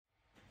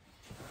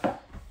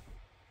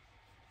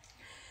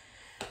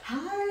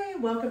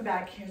welcome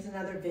back. Here's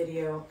another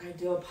video. I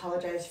do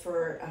apologize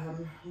for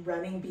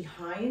running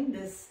behind.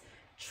 This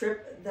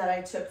trip that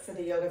I took for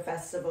the yoga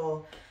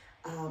festival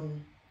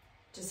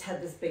just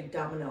had this big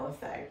domino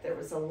effect. There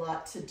was a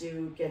lot to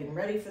do getting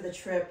ready for the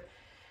trip,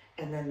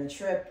 and then the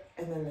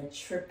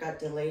trip got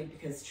delayed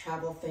because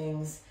travel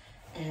things,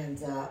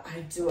 and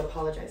I do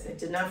apologize. I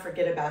did not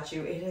forget about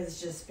you. It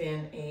has just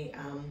been a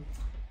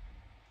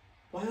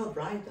wild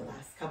ride the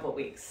last couple of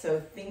weeks.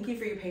 So thank you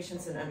for your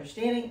patience and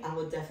understanding. I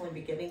will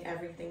definitely be getting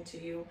everything to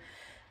you.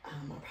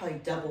 I'll probably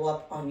double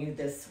up on you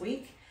this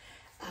week.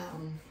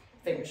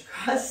 Fingers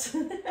crossed.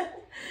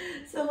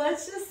 So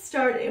let's just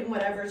start in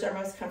whatever's our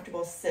most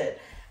comfortable sit.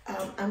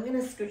 I'm gonna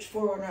scooch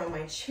forward on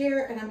my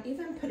chair, and I'm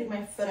even putting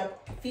my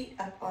feet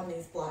up on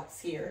these blocks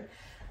here.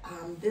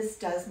 This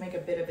does make a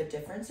bit of a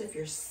difference if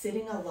you're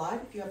sitting a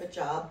lot, if you have a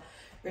job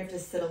where you have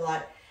to sit a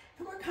lot.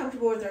 And we're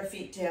comfortable with our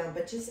feet down,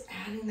 but just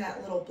adding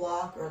that little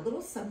block or a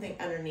little something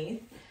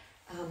underneath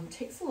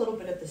takes a little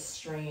bit of the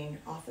strain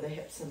off of the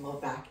hips and low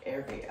back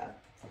area.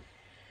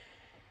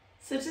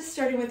 So just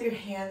starting with your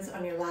hands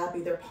on your lap,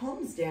 either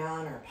palms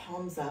down or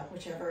palms up,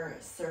 whichever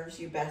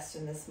serves you best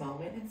in this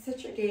moment, and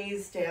set your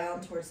gaze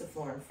down towards the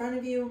floor in front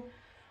of you,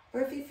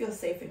 or if you feel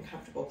safe and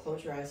comfortable,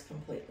 close your eyes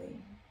completely.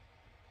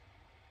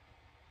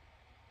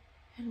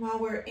 And while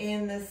we're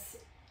in this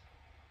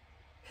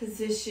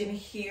position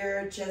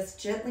here, just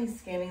gently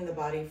scanning the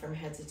body from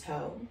head to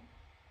toe,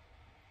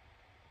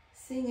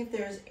 seeing if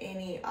there's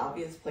any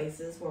obvious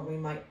places where we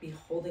might be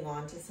holding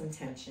on to some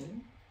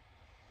tension.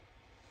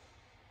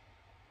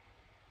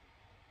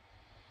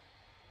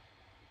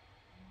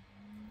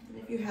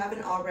 And if you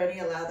haven't already,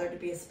 allow there to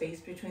be a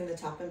space between the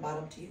top and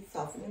bottom teeth,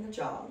 softening the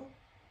jaw.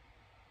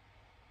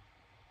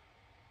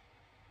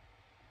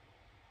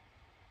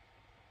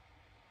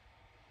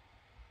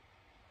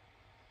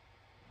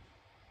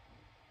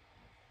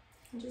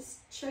 And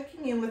just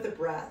checking in with the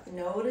breath,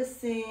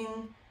 noticing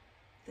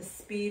the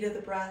speed of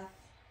the breath,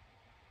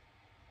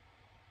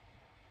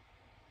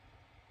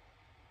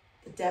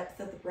 the depth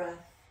of the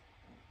breath,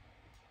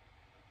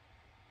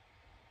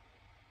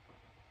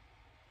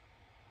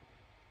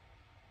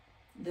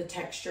 the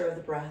texture of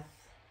the breath.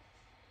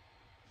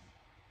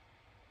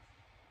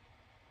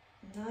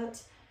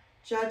 Not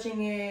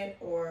judging it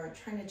or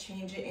trying to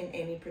change it in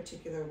any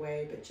particular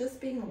way, but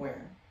just being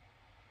aware.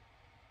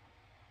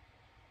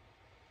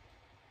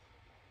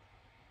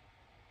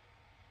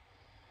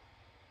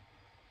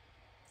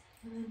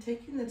 And then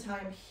taking the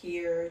time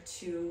here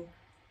to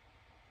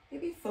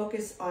maybe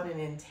focus on an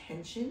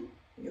intention,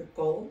 your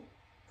goal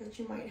that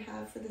you might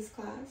have for this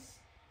class,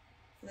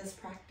 for this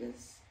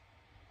practice.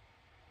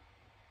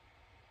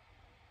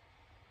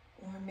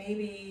 Or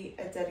maybe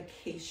a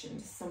dedication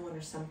to someone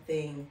or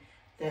something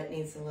that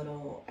needs a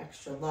little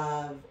extra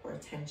love or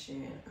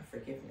attention or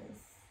forgiveness.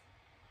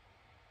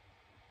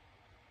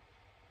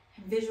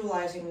 And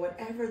visualizing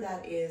whatever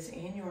that is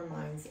in your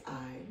mind's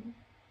eye.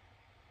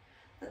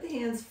 Let the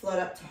hands float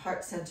up to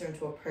heart center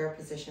into a prayer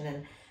position,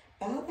 and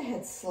bow the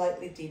head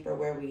slightly deeper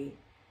where we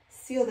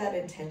seal that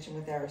intention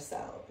with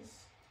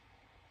ourselves.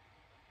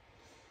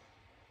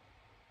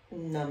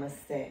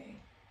 Namaste.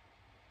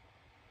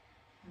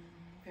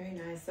 Very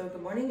nice. So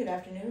good morning, good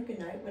afternoon, good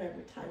night,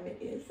 whatever time it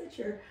is that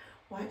you're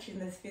watching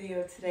this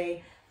video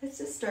today. Let's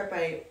just start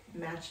by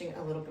matching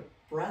a little bit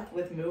of breath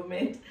with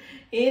movement.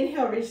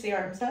 Inhale, reach the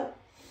arms up.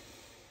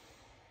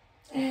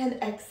 And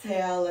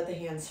exhale, let the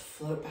hands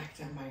float back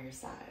down by your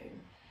side.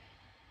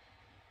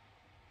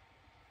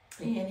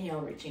 Inhale,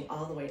 reaching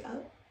all the way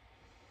up.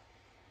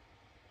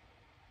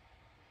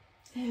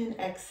 And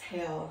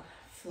exhale,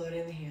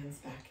 floating the hands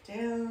back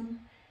down.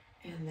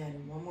 And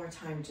then one more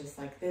time, just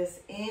like this.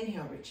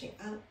 Inhale, reaching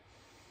up.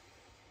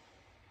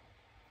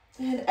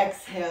 And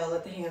exhale,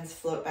 let the hands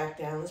float back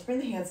down. Let's bring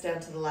the hands down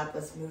to the lap.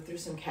 Let's move through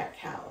some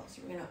cat-cow.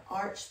 So we're going to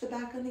arch the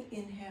back on the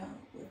inhale,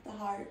 lift the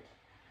heart.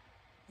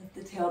 Lift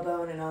the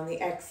tailbone, and on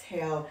the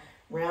exhale,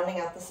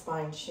 rounding out the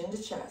spine, chin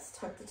to chest,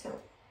 tuck the tailbone.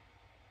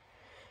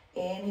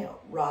 Inhale,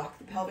 rock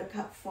the pelvic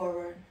cup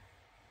forward,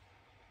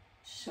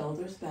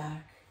 shoulders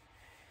back.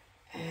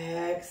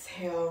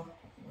 Exhale,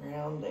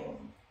 rounding.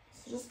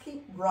 So just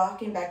keep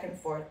rocking back and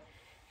forth,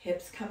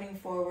 hips coming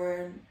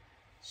forward,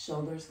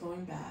 shoulders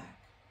going back,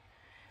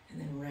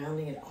 and then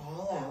rounding it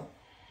all out.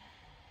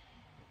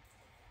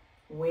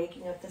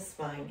 Waking up the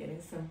spine,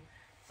 getting some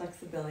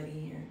flexibility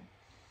here.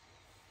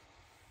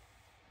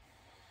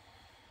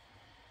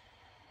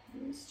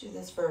 Let's do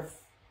this for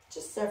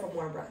just several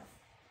more breaths.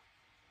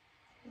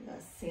 I got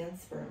a sand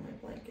spur in my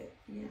blanket.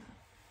 Yeah,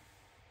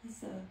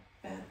 that's a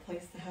bad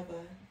place to have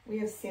we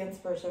have sand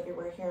spurs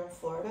everywhere here in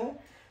Florida.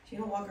 So you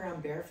don't walk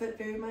around barefoot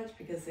very much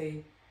because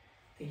they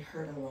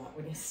hurt a lot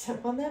when you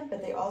step on them,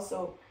 but they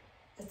also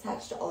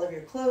attach to all of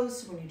your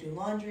clothes. So when you do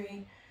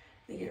laundry,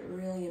 they get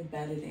really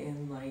embedded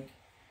in like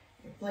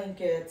your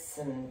blankets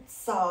and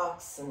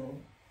socks,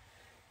 and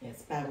yeah,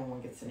 it's bad when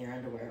one gets in your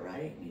underwear,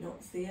 right? You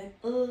don't see it.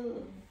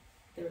 Ugh.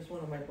 There was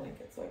one on my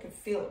blanket, so I could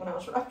feel it when I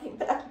was rocking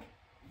back.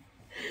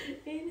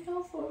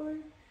 Inhale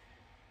forward.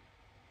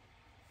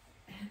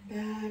 And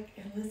back.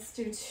 And let's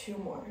do two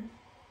more.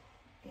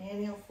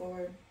 Inhale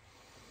forward.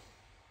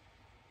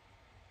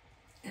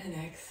 And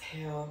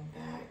exhale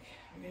back.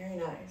 Very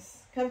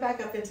nice. Come back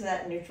up into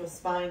that neutral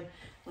spine.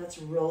 Let's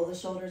roll the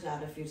shoulders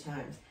out a few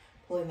times,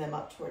 pulling them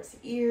up towards the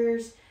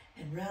ears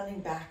and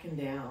rounding back and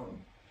down.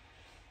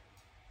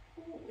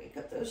 Ooh, wake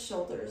up those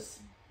shoulders.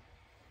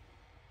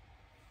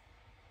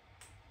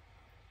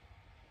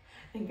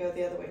 And go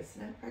the other way.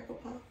 Snap, crackle,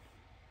 pop.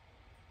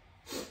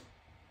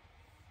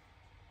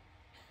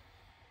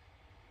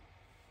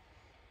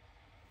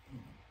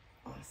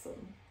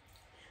 Awesome.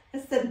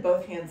 Let's send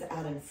both hands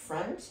out in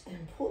front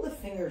and pull the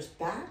fingers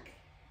back.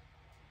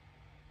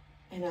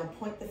 And now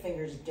point the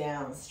fingers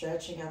down,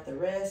 stretching out the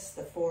wrists,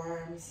 the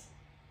forearms,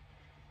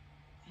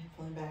 and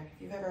pulling back.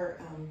 If you've ever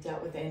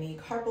dealt with any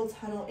carpal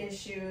tunnel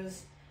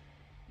issues,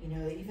 you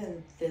know,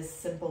 even this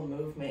simple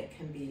movement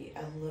can be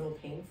a little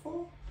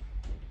painful.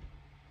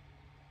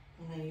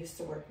 When I used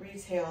to work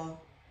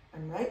retail,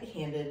 I'm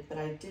right-handed, but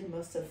I did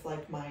most of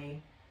like my,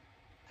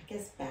 I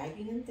guess,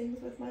 bagging and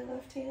things with my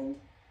left hand.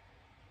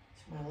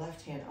 So my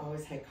left hand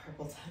always had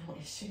carpal tunnel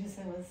issues.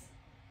 It was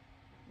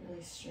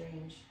really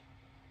strange.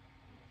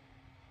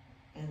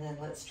 And then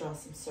let's draw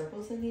some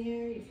circles in the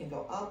air. You can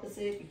go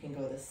opposite, you can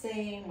go the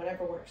same,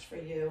 whatever works for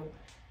you.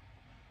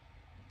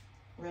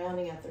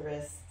 Rounding out the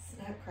wrists,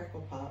 snap,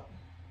 crackle, pop.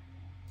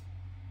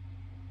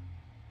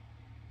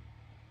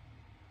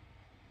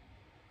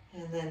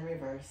 And then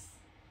reverse.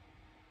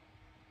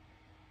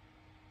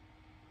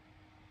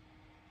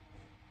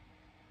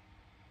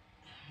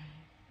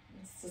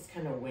 Let's just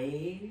kind of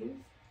wave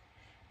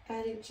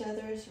at each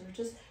other. So we're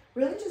just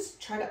really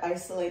just try to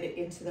isolate it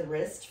into the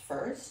wrist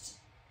first.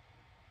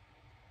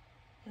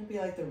 It'll be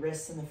like the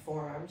wrists and the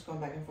forearms going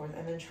back and forth,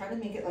 and then try to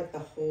make it like the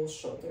whole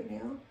shoulder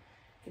now,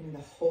 getting the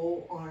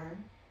whole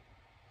arm.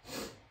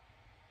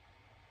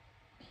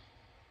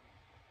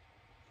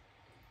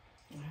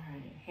 All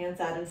right,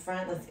 hands out in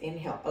front. Let's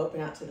inhale, open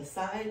out to the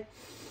side.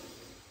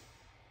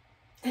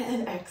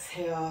 And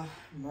exhale,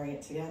 bring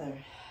it together.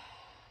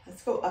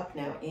 Let's go up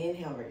now.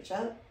 Inhale, reach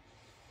up.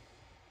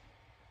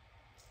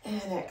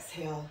 And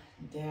exhale,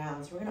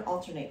 down. So we're going to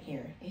alternate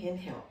here.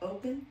 Inhale,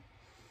 open.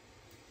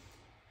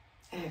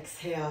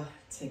 Exhale,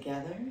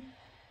 together.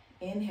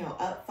 Inhale,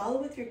 up. Follow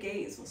with your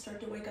gaze. We'll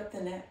start to wake up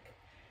the neck.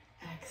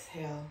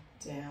 Exhale,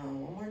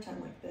 down. One more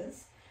time like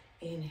this.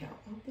 Inhale,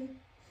 open.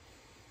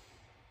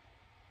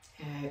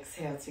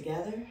 Exhale,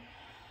 together.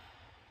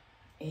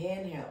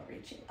 Inhale,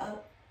 reaching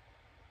up.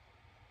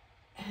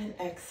 And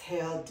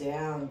exhale,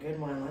 down. Good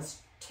one.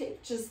 Let's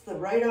take just the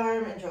right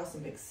arm and draw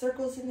some big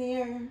circles in the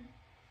air.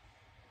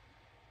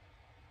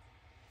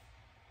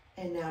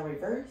 And now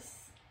reverse.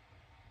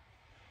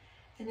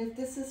 And if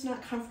this is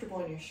not comfortable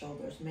in your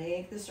shoulders,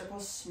 make the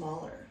circles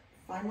smaller.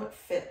 Find what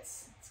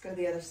fits. Let's go to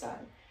the other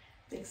side.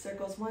 Big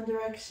circles one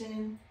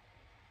direction.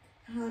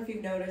 I don't know if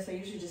you've noticed, I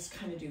usually just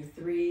kind of do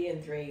 3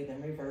 and 3,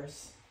 then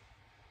reverse.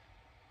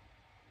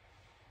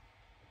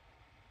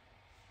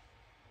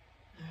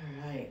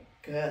 All right,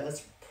 good.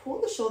 Let's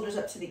pull the shoulders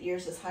up to the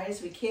ears as high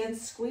as we can.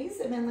 Squeeze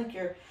them in like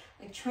you're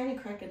like trying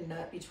to crack a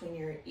nut between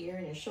your ear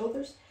and your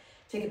shoulders.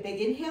 Take a big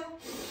inhale.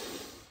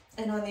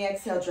 And on the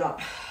exhale,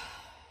 drop.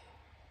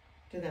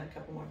 Do them a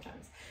couple more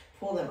times.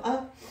 Pull them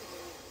up.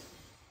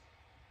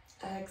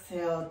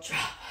 Exhale,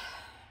 drop.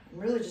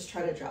 And really just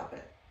try to drop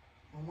it.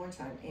 One more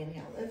time.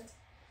 Inhale, lift.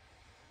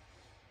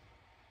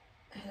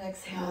 And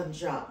exhale and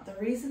drop. The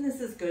reason this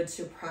is good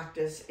to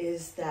practice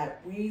is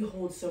that we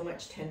hold so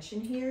much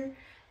tension here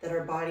that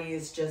our body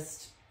is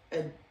just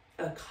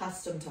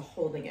accustomed to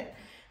holding it.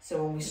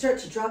 So when we start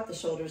to drop the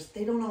shoulders,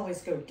 they don't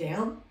always go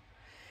down.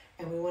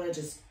 And we want to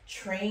just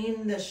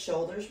train the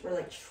shoulders. We're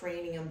like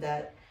training them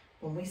that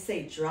when we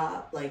say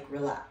drop, like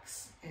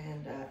relax.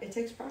 And it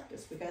takes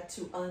practice. We got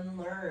to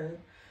unlearn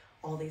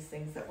all these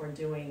things that we're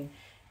doing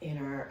in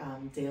our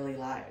daily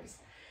lives.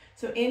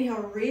 So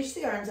inhale, reach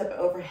the arms up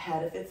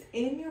overhead. If it's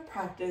in your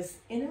practice,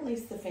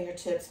 interlace the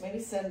fingertips. Maybe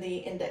send the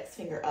index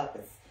finger up.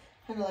 It's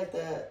kind of like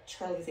the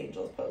Charlie's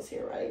Angels pose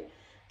here, right?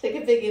 Take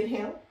a big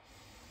inhale.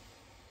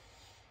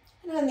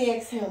 And on the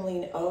exhale,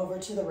 lean over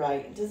to the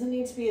right. It doesn't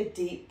need to be a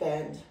deep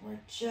bend. We're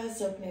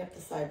just opening up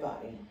the side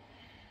body.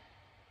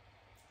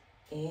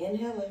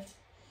 Inhale, lift.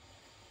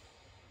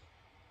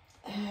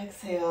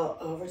 Exhale,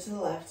 over to the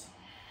left.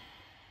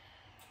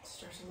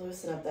 Start to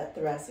loosen up that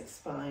thoracic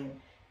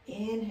spine.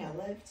 Inhale,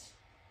 lift.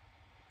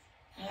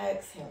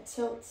 Exhale,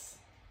 tilts.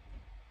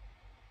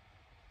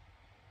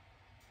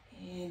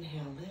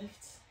 Inhale,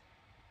 lift.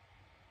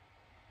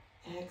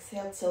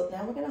 Exhale, tilt.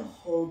 Now we're going to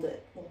hold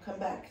it. We'll come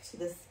back to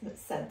this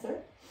center.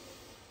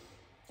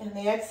 And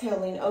the exhale,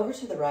 lean over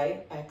to the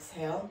right.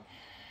 Exhale.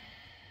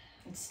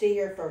 And stay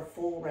here for a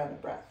full round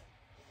of breath.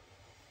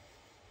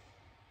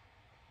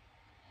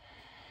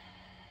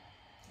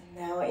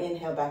 And now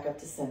inhale back up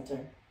to center.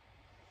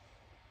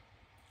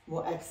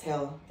 We'll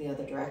exhale the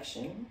other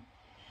direction.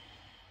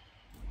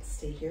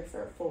 Stay here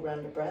for a full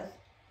round of breath.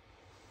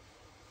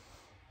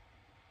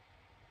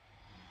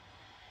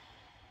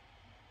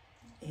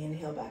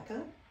 Inhale back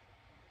up.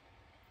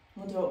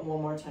 We'll do it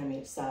one more time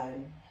each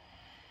side.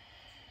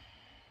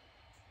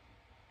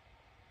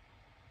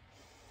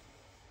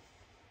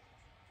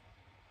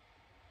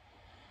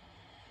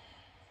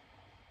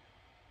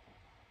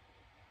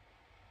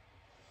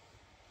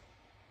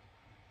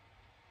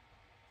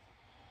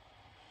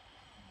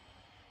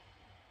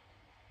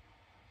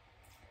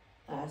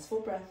 Last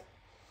full breath.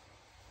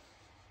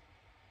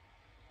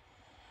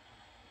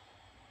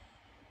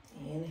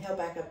 Inhale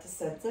back up to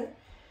center.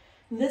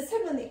 And this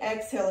time on the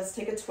exhale, let's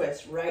take a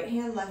twist. Right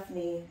hand, left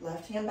knee,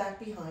 left hand back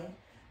behind.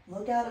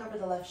 Look out over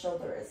the left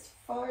shoulder as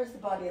far as the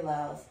body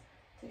allows.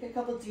 Take a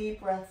couple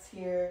deep breaths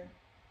here.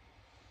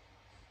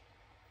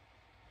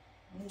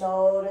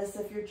 Notice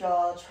if your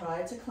jaw,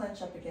 try to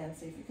clench up again.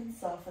 See if you can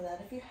soften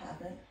that if you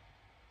haven't.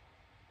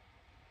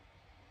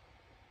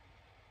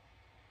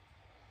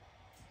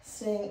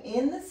 Staying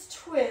in this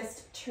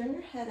twist, turn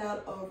your head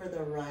out over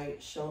the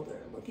right shoulder,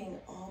 looking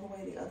all the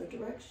way the other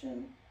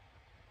direction.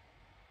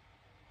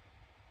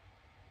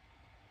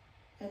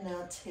 And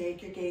now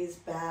take your gaze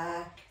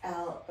back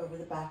out over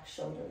the back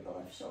shoulder, the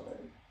left shoulder.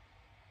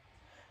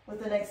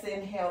 With the next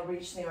inhale,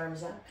 reach the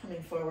arms up,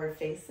 coming forward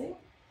facing.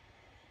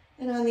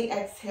 And on the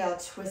exhale,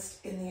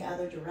 twist in the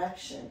other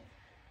direction.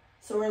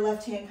 So our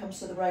left hand comes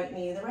to the right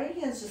knee. The right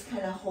hand's just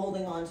kind of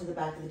holding on to the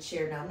back of the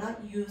chair. Now I'm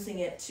not using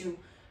it to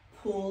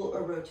pull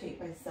or rotate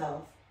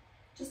myself,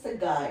 just a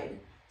guide.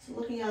 So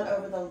looking out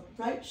over the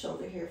right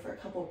shoulder here for a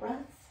couple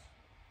breaths.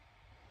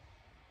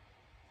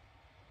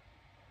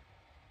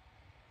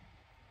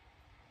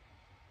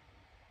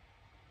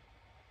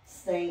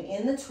 Staying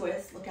in the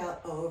twist, look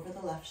out over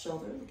the left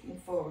shoulder, looking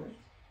forward.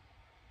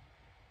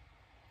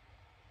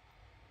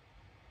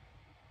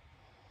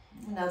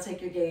 And now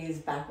take your gaze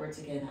backwards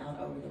again,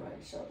 out over the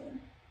right shoulder.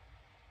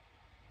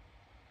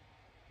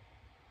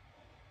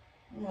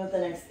 And with the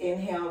next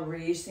inhale,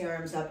 reach the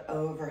arms up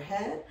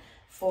overhead,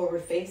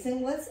 forward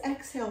facing. Let's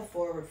exhale,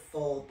 forward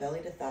fold,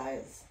 belly to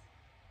thighs.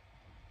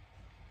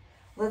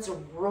 Let's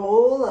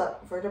roll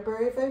up,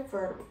 vertebrae by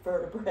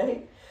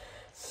vertebrae.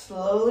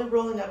 Slowly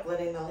rolling up,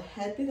 letting the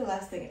head be the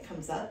last thing that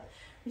comes up.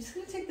 I'm just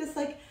going to take this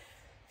like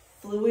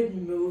fluid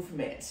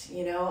movement.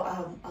 You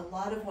know, a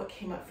lot of what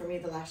came up for me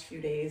the last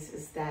few days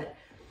is that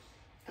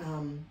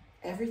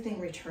everything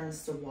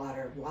returns to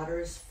water. Water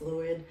is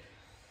fluid.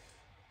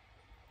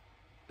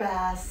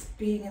 Baths,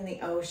 being in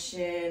the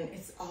ocean,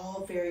 it's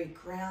all very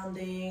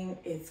grounding.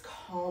 It's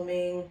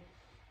calming.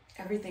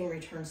 Everything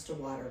returns to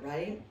water,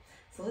 right?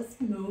 So let's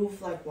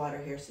move like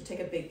water here. So take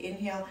a big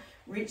inhale,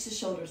 reach the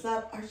shoulders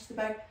up, arch the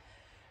back.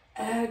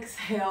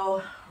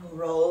 Exhale,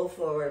 roll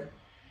forward.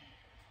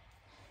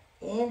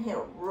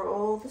 Inhale,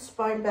 roll the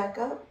spine back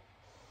up.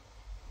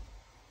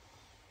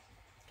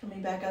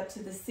 Coming back up to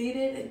the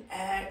seated, and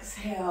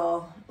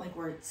exhale, like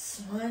we're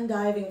swan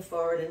diving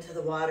forward into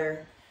the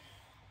water.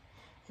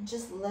 And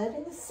just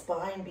letting the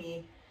spine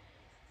be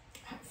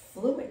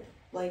fluid,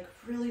 like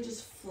really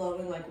just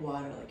flowing like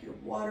water, like you're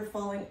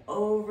waterfalling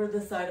over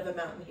the side of a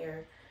mountain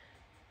here.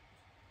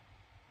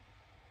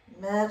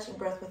 Matching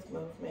breath with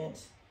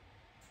movement.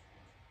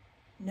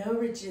 No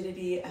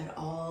rigidity at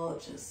all,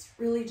 just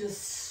really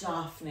just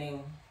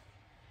softening.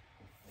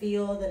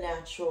 Feel the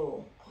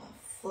natural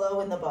flow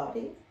in the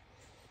body.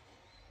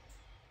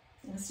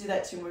 Let's do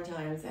that 2 more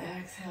times.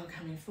 Exhale,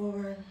 coming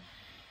forward.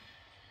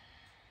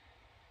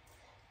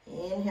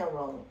 Inhale,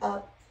 rolling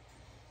up.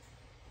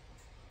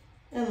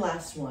 And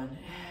last one.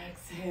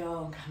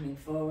 Exhale, coming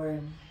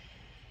forward.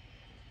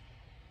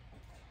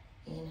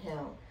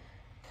 Inhale,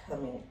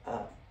 coming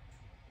up.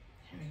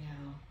 Here we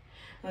go.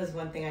 That was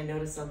one thing I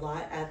noticed a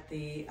lot at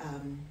the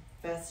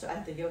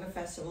yoga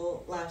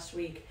festival last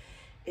week,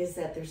 is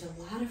that there's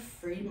a lot of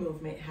free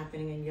movement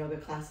happening in yoga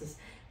classes.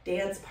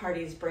 Dance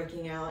parties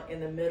breaking out in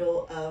the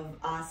middle of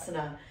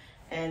asana,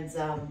 and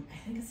I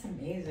think it's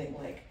amazing.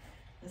 Like,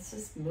 let's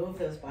just move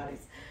those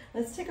bodies.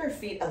 Let's take our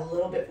feet a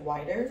little bit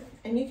wider,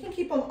 and you can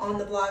keep them on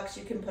the blocks,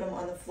 you can put them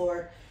on the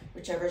floor,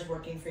 whichever is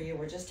working for you.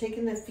 We're just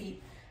taking the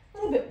feet a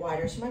little bit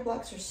wider, so my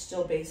blocks are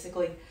still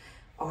basically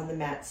on the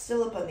mat,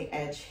 still up on the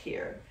edge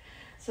here.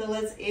 So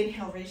let's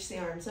inhale, reach the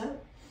arms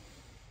up.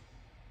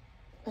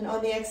 And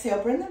on the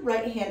exhale, bring the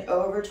right hand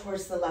over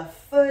towards the left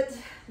foot,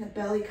 the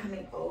belly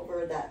coming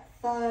over that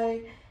thigh.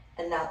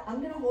 And now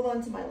I'm gonna hold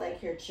on to my leg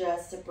here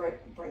just to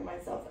bring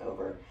myself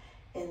over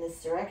in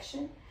this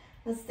direction.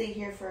 Let's stay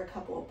here for a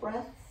couple of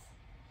breaths.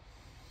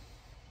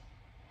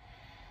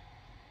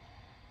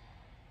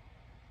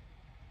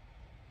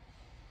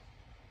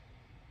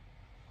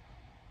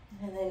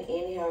 And then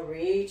inhale,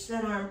 reach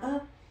that arm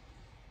up.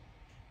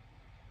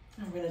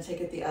 And we're going to take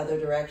it the other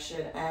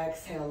direction.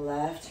 Exhale,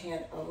 left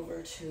hand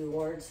over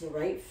towards the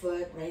right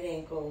foot, right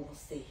ankle. We'll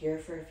stay here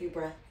for a few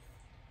breaths.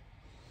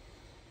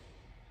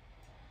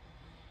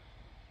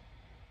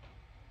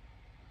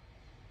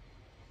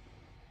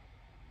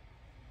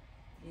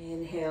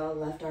 Inhale,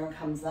 left arm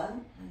comes up.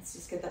 Let's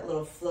just get that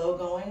little flow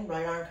going.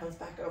 Right arm comes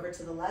back over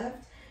to the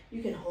left.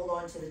 You can hold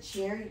on to the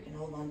chair. You can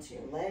hold on to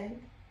your leg.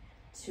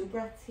 2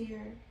 breaths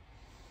here.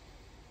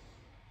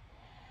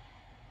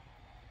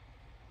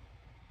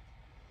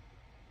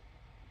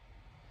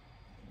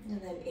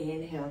 And then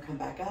inhale, come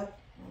back up.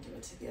 We'll do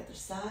it to the other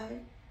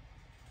side.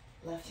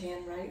 Left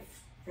hand,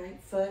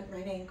 right foot,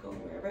 right ankle,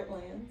 wherever it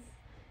lands.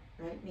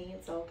 Right knee,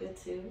 it's all good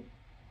too.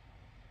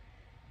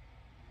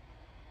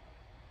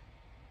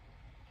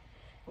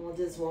 And we'll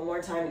do this one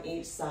more time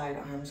each side.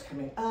 Arms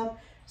coming up.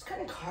 Just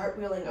kind of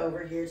cartwheeling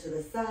over here to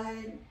the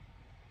side.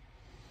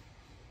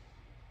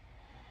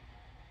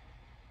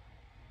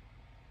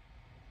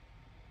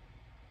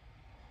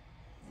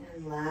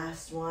 And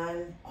last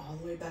one, all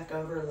the way back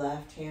over,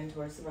 left hand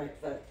towards the right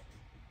foot.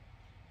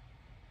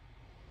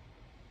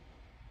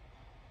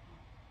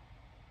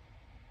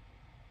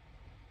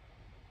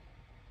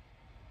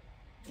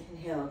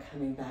 Inhale,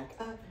 coming back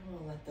up, and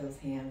we'll let those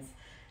hands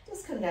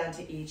just come down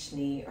to each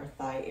knee or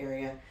thigh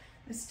area.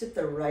 Let's dip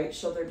the right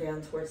shoulder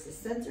down towards the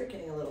center,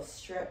 getting a little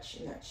stretch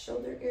in that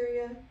shoulder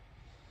area.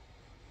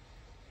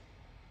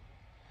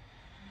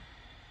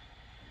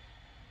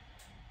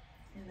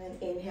 And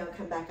then inhale,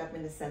 come back up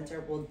into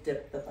center. We'll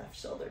dip the left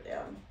shoulder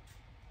down.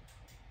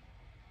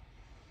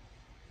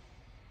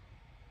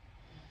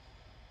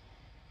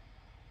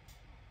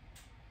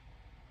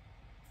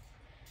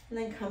 And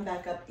then come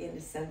back up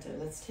into center.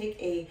 Let's take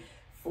a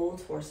full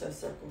torso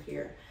circle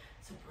here.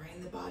 So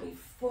bring the body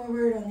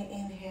forward on the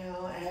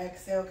inhale,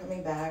 exhale,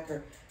 coming back,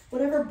 or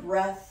whatever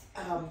breath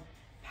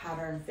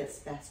pattern fits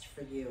best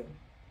for you.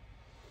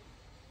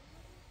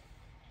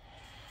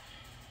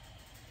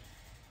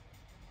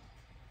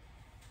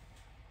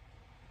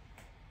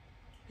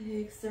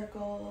 Big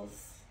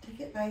circles. Take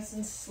it nice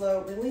and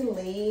slow. Really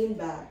lean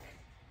back.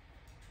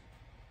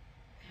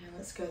 And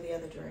let's go the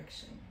other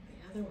direction,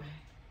 the other way.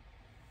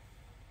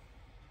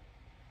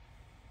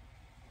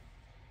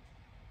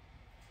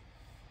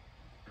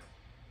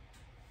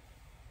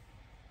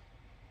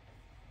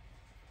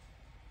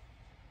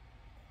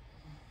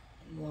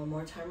 One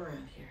more time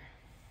around here.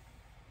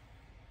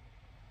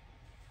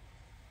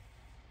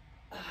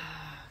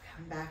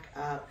 Come back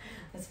up.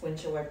 Let's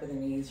windshield wiper the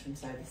knees from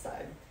side to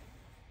side.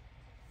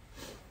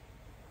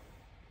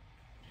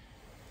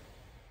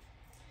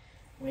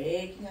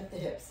 Waking up the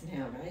hips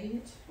now,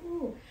 right?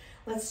 Ooh.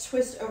 Let's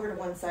twist over to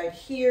one side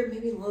here.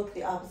 Maybe look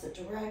the opposite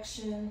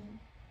direction.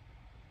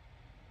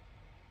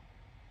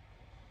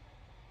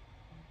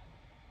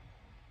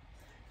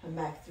 Come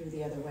back through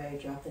the other way.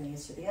 Drop the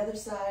knees to the other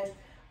side.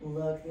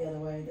 Look the other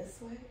way,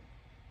 this way.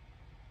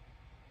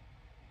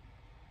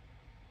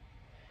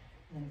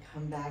 And then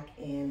come back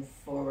in,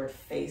 forward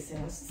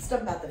facing. Let's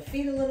stump out the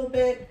feet a little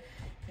bit.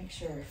 Make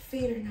sure our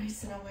feet are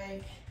nice and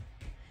awake.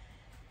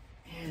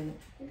 And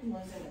we can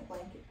lose in a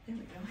blanket. There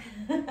we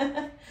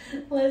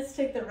go. Let's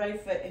take the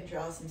right foot and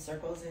draw some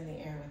circles in the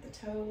air with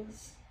the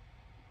toes.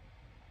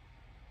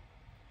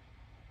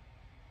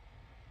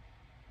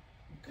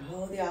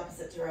 Go the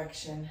opposite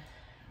direction.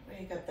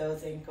 Wake up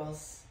those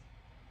ankles.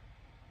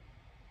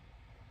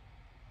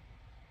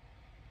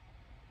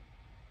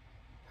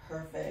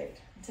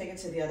 Perfect. Take it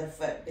to the other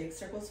foot. Big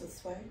circles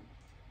this way.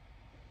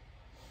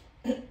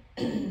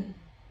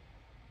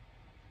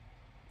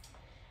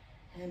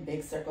 And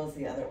big circles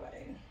the other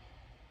way.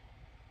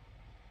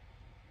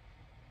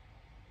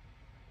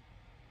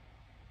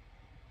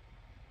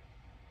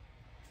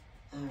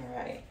 All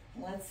right.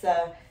 Let's,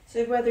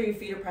 so whether your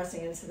feet are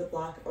pressing into the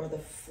block or the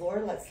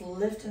floor, let's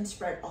lift and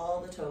spread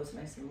all the toes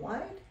nice and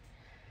wide.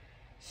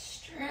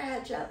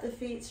 Stretch out the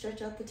feet,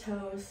 stretch out the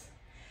toes.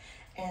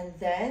 And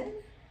then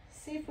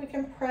see if we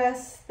can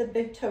press the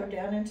big toe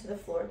down into the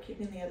floor,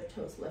 keeping the other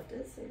toes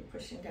lifted. So you're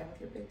pushing down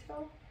with your big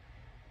toe.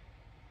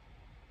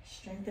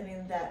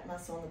 Strengthening that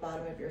muscle on the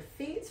bottom of your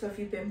feet. So if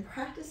you've been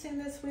practicing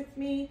this with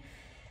me,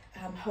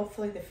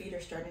 hopefully the feet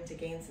are starting to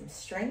gain some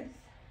strength.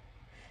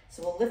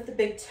 So we'll lift the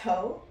big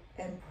toe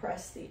and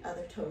press the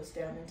other toes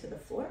down into the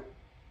floor.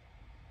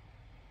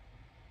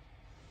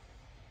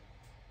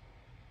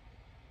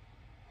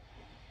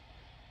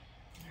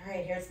 All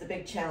right, here's the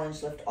big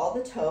challenge. Lift all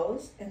the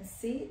toes and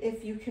see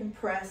if you can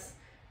press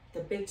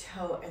the big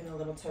toe and the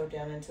little toe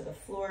down into the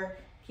floor,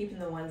 keeping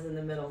the ones in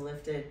the middle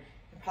lifted.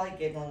 You're probably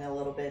giggling a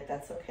little bit,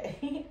 that's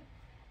okay.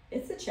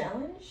 It's a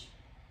challenge.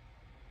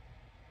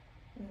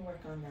 We can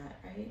work on that,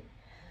 right?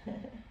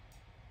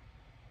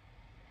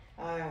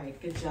 All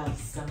right, good job,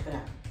 stump it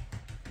out.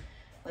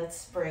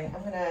 Let's bring,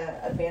 I'm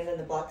gonna abandon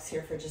the blocks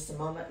here for just a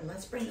moment, and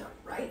let's bring the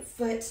right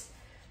foot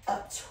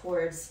up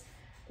towards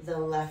the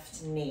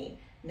left knee.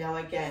 Now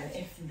again,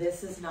 if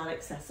this is not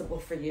accessible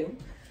for you,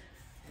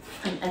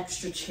 an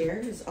extra chair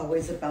is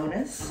always a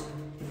bonus.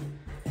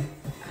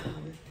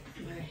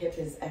 My hip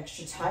is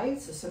extra tight,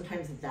 so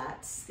sometimes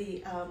that's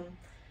the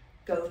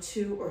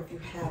go-to, or if you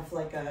have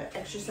like a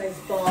exercise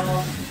ball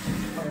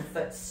or a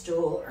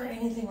footstool or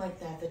anything like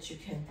that that you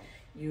can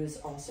use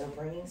also.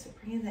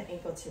 Bringing that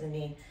ankle to the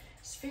knee.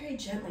 Just very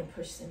gently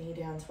push the knee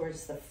down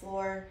towards the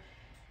floor.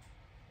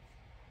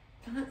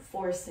 Not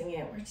forcing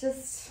it, we're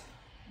just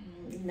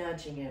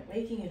nudging it,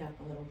 waking it up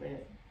a little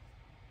bit.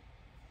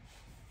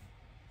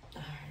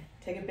 All right,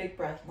 take a big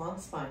breath, long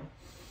spine.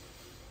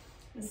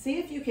 And see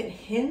if you can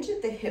hinge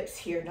at the hips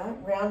here,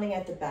 not rounding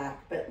at the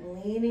back, but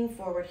leaning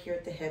forward here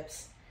at the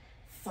hips.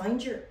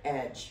 Find your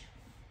edge.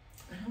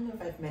 I don't know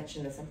if I've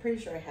mentioned this, I'm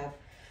pretty sure I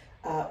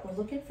have. We're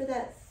looking for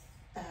that,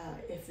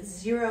 if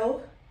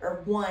 0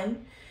 or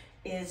 1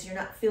 is you're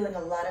not feeling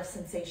a lot of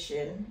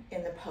sensation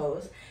in the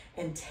pose,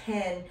 and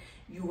 10,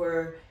 you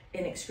are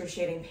in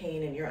excruciating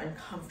pain and you're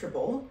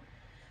uncomfortable.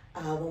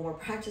 When we're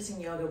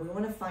practicing yoga, we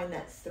want to find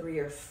that 3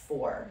 or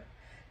 4.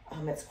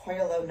 It's quite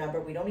a low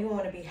number. We don't even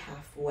want to be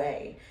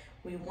halfway.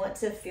 We want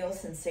to feel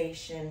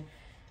sensation.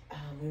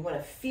 We want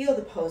to feel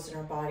the pose in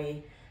our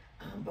body,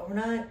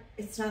 But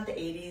it's not the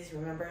 80s,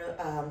 remember?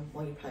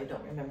 Well, you probably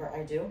don't remember,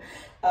 I do.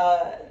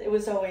 It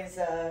was always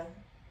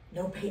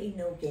no pain,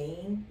 no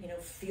gain, you know,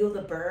 feel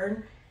the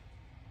burn.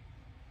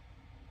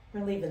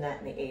 We're leaving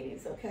that in the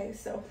 80s, okay?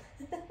 So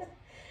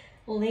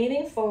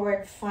leaning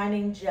forward,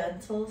 finding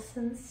gentle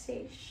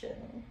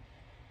sensation.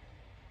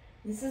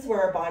 This is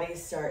where our body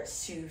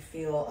starts to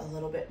feel a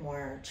little bit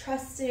more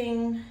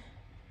trusting.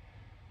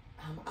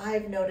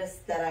 I've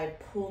noticed that I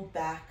pulled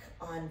back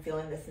on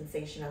feeling the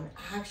sensation. I'm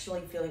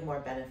actually feeling more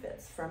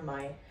benefits from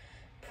my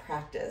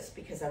practice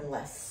because I'm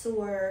less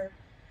sore.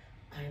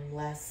 I'm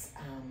less,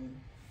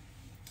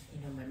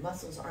 you know, my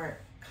muscles aren't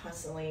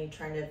constantly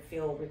trying to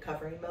feel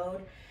recovery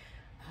mode,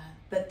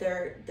 but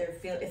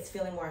it's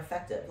feeling more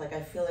effective. Like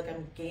I feel like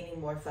I'm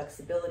gaining more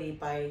flexibility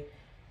by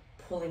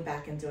pulling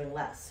back and doing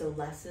less. So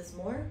less is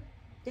more.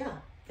 Yeah,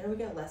 there we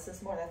go. Less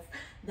is more.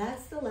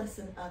 That's the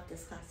lesson of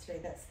this class today.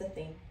 That's the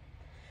theme.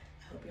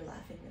 I hope you're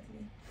laughing with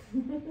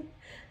me.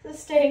 So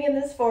staying in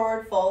this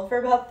forward fold for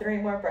about 3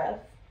 more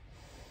breaths.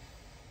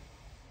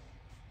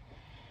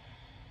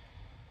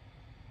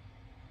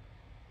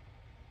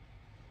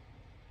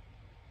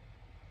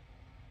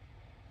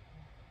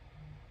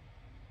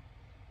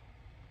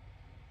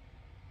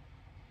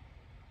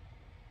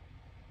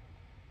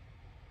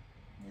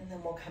 And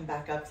then we'll come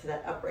back up to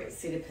that upright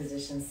seated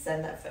position.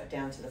 Send that foot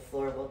down to the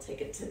floor. We'll take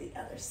it to the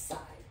other side.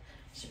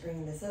 Just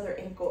bringing this other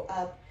ankle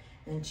up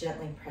and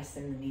gently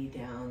pressing the knee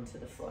down to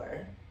the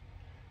floor.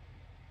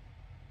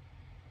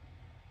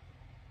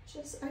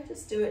 I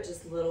just do it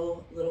just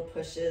little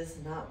pushes,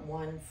 not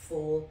one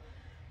full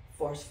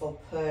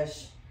forceful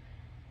push.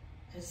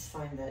 I just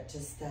find that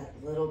just that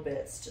little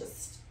bits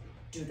just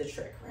do the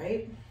trick,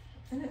 right?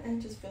 And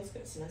it just feels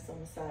good. It's a nice little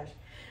massage.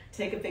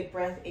 Take a big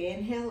breath.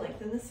 Inhale,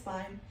 lengthen the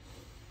spine.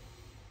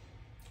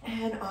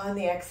 And on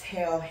the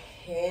exhale,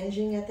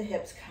 hinging at the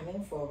hips,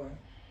 coming forward.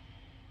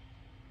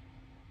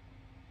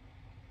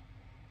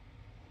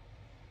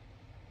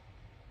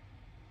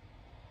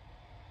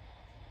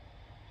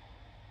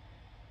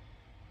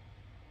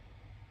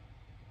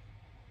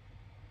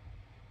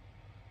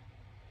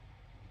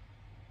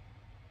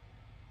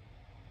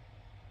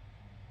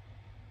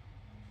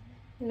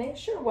 Make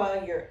sure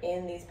while you're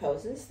in these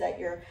poses that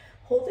you're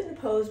holding the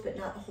pose but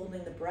not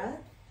holding the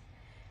breath,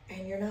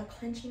 and you're not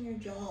clenching your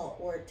jaw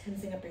or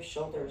tensing up your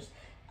shoulders.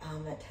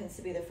 That tends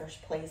to be the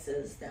first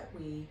places that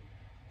we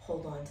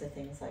hold on to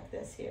things like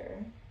this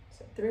here.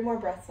 So 3 more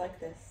breaths like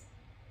this.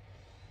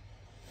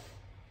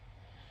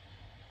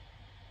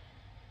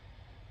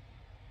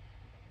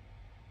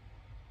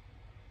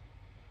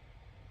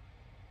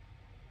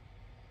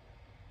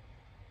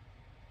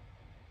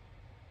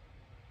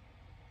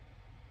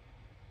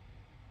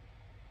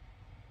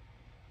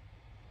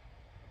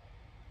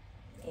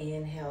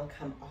 Inhale,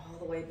 come all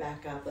the way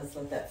back up. Let's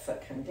let that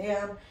foot come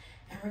down.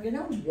 And we're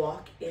gonna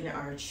walk in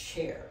our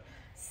chair.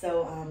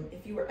 So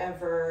if you were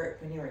ever,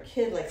 when you were a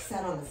kid, like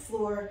sat on the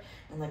floor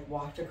and like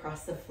walked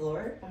across the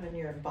floor on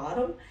your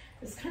bottom,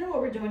 it's kind of what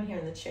we're doing here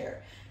in the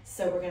chair.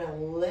 So we're gonna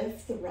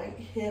lift the right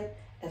hip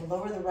and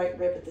lower the right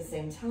rib at the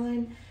same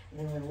time. And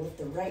then we're gonna lift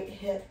the right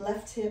hip,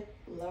 left hip,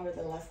 lower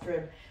the left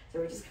rib. So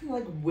we're just kind of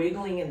like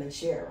wiggling in the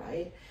chair,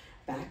 right?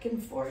 Back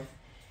and forth.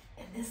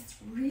 And this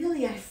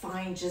really, I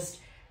find, just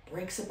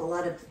breaks up a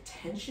lot of the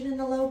tension in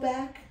the low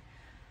back.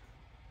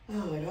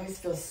 Oh, it always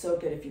feels so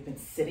good if you've been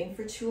sitting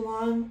for too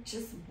long.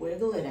 Just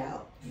wiggle it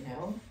out, you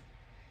know?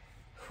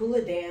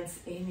 Hula dance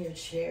in your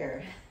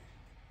chair.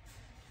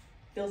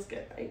 Feels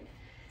good, right?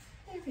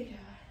 There we go.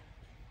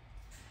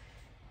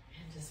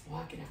 And just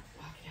walk it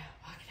out, walk it out,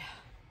 walk it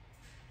out.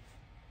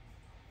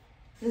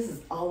 This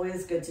is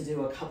always good to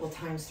do a couple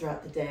times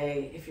throughout the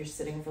day if you're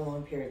sitting for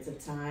long periods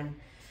of time.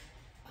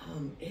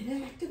 It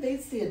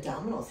activates the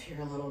abdominals here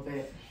a little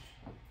bit.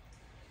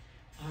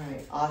 All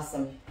right,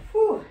 awesome.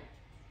 Whew,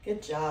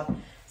 good job.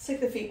 Let's take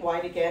the feet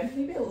wide again,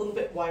 maybe a little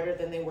bit wider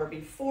than they were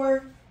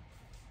before.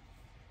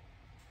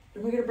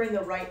 And we're gonna bring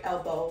the right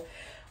elbow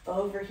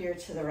over here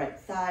to the right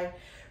thigh.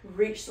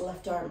 Reach the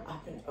left arm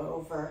up and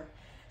over.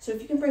 So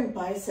if you can bring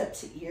bicep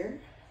to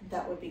ear,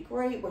 that would be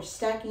great. We're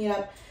stacking it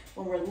up.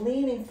 When we're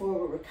leaning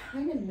forward, we're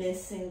kind of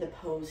missing the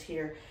pose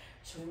here.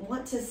 So we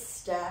want to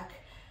stack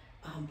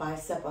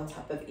bicep on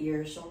top of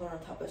ear, shoulder on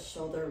top of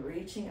shoulder,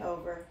 reaching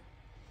over.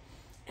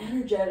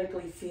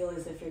 Energetically feel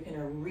as if you're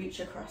gonna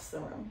reach across the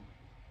room.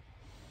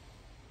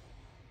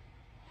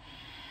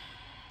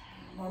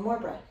 One more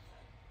breath.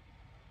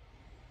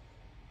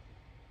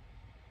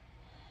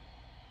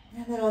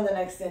 And then on the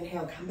next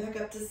inhale, come back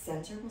up to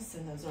center. We'll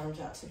send those arms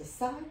out to the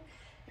side.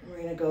 And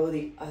we're gonna go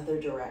the other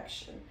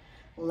direction.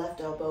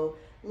 Left elbow,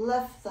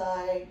 left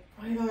thigh,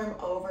 right arm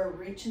over,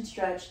 reach and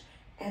stretch.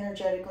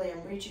 Energetically,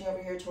 I'm reaching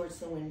over here towards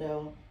the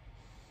window.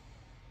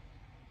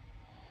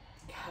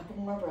 A couple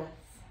more breaths.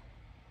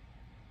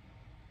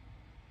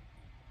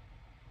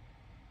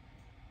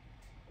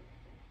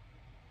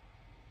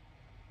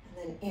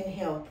 And then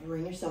inhale,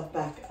 bring yourself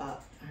back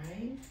up, all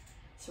right?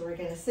 So we're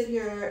gonna sit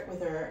here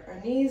with our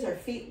knees, our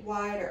feet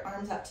wide, our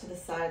arms out to the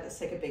side. Let's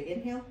take a big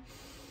inhale.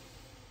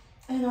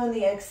 And on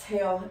the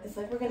exhale, it's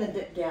like we're gonna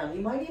dip down.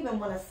 You might even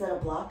wanna set a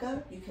block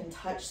up. You can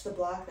touch the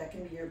block, that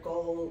can be your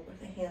goal, or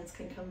the hands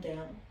can come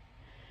down.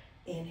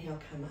 Inhale,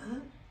 come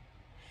up,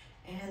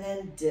 and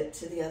then dip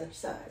to the other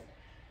side.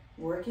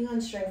 Working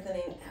on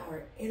strengthening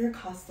our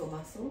intercostal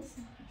muscles,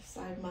 our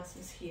side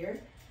muscles here.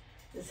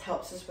 This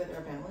helps us with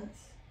our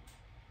balance.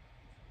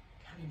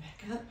 Coming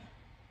back up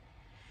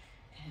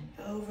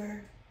and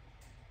over.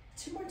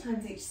 2 more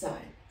times each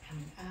side.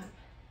 Coming up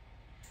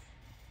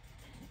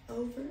and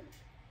over.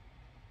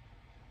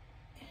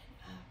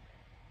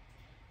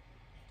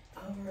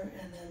 Over,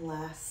 and then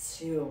last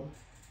 2.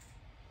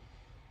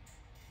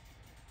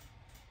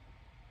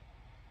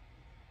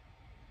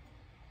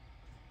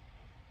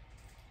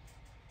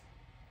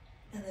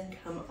 And then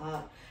come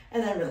up,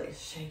 and then really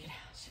shake it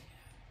out, shake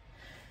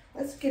it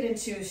out. Let's get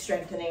into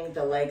strengthening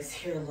the legs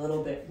here a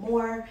little bit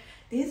more.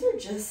 These are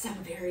just some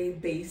very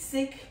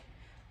basic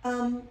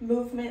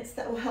movements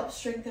that will help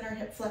strengthen our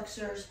hip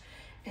flexors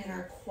and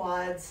our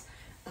quads.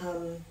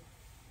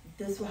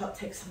 This will help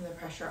take some of the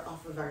pressure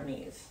off of our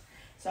knees.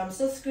 So I'm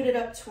still scooted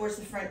up towards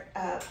the front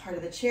part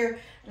of the chair,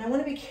 and I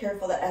want to be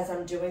careful that as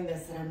I'm doing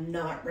this that I'm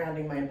not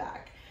rounding my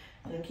back,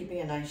 and I'm keeping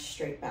a nice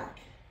straight back.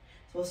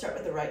 So we'll start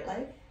with the right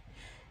leg.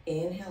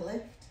 Inhale,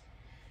 lift,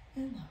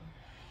 and lower.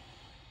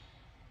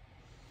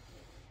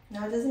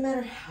 Now it doesn't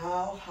matter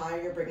how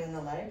high you're bringing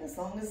the leg, as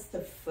long as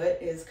the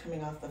foot is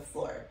coming off the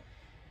floor.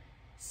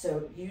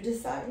 So you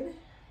decide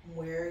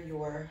where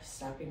your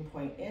stopping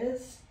point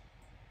is.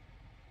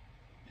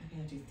 I'm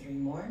going to do 3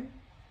 more.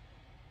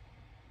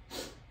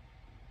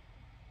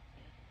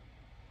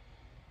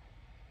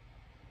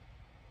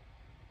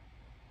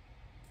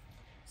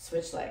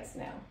 Switch legs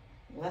now.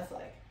 Left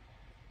leg.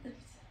 Lift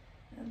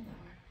and lower.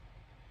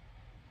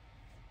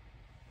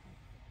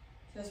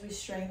 So as we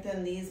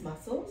strengthen these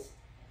muscles,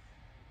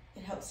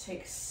 it helps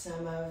take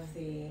some of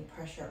the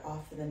pressure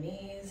off of the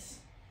knees.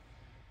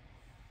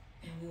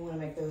 And we want to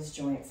make those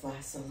joints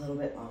last a little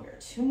bit longer.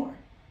 2 more.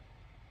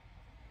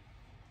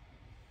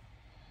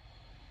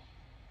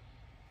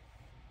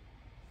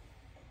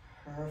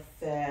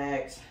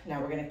 Perfect.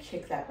 Now we're going to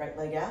kick that right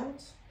leg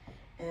out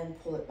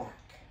and pull it back.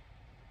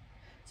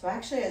 So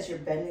actually, as you're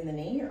bending the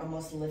knee, you're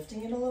almost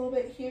lifting it a little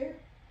bit here.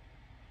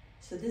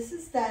 So this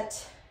is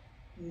that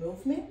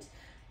movement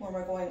when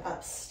we're going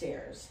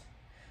upstairs.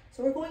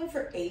 So we're going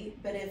for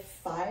 8, but if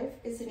 5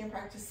 is in your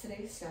practice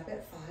today, stop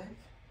at 5.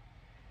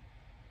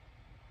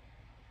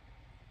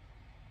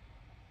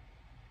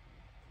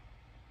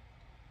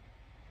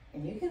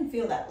 And you can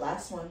feel that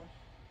last one.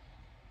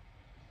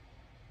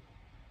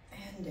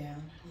 And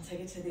down. We'll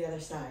take it to the other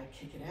side.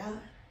 Kick it out.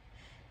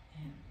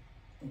 And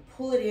we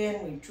pull it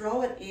in, we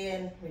draw it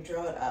in, we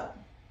draw it up.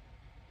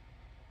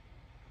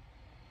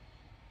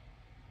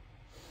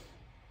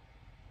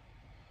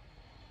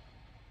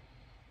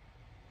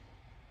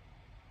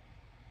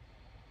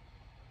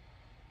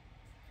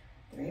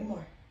 Three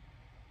more.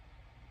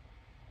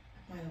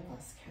 I might have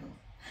lost count.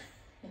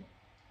 I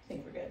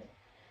think we're good.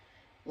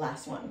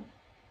 Last one.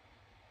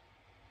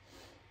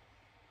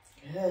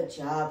 Good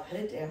job. Put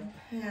it down.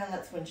 And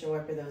let's windshield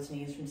wiper those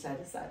knees from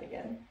side to side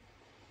again.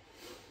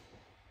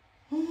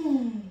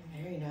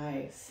 Very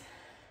nice.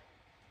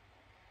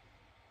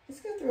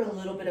 Let's go through a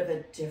little bit of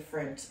a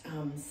different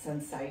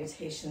sun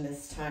salutation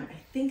this time. I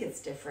think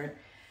it's different.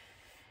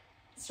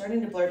 It's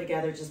starting to blur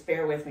together. Just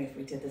bear with me if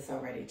we did this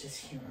already.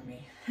 Just humor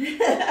me.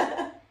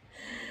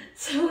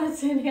 So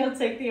let's inhale,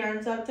 take the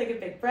arms up, take a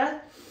big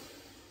breath.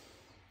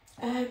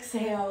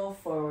 Exhale,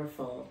 forward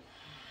fold.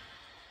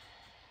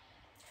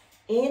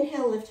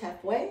 Inhale, lift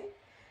halfway.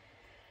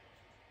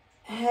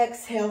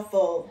 Exhale,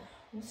 fold.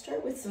 We'll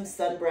start with some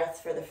sun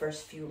breaths for the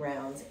first few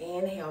rounds.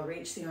 Inhale,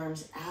 reach the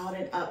arms out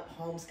and up,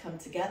 palms come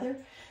together.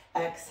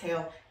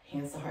 Exhale,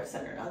 hands to heart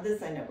center. Now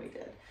this I know we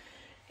did.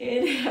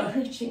 Inhale,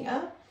 reaching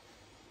up.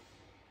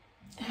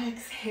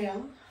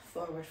 Exhale,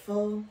 forward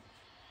fold.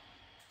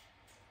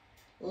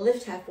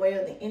 Lift halfway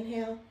on the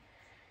inhale.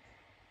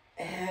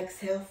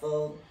 Exhale,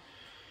 fold.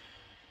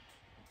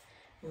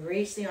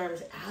 Reach the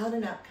arms out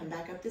and up, come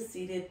back up to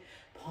seated,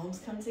 palms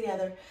come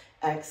together.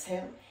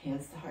 Exhale,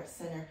 hands to heart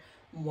center.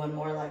 One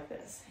more like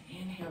this.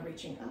 Inhale,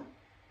 reaching up.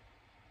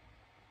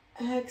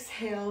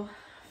 Exhale,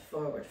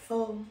 forward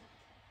fold.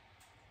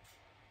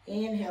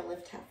 Inhale,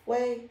 lift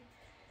halfway.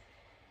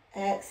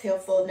 Exhale,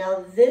 fold.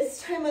 Now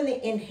this time on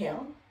the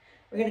inhale,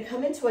 we're going to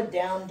come into a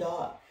down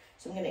dog.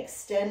 So I'm going to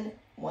extend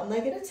one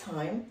leg at a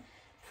time,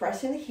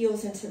 pressing the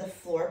heels into the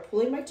floor,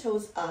 pulling my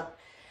toes up,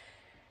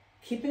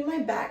 keeping my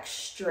back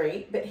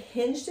straight, but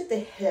hinged at the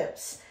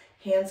hips,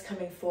 hands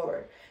coming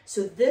forward.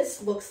 So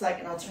this looks like,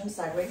 and I'll turn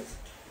sideways,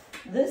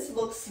 this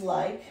looks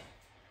like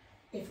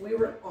if we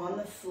were on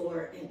the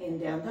floor in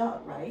down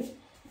dog, right?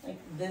 Like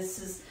this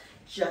is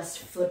just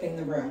flipping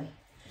the room.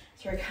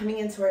 So we're coming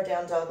into our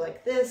down dog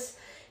like this.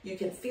 You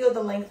can feel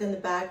the length in the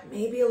back,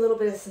 maybe a little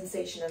bit of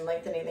sensation in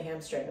lengthening the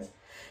hamstrings.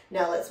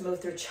 Now let's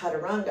move through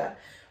chaturanga.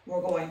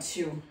 We're going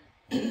to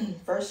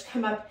first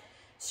come up,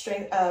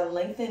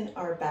 lengthen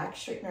our back,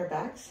 straighten our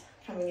backs,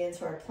 coming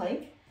into our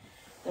plank.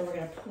 Then we're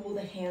going to pull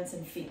the hands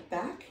and feet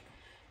back,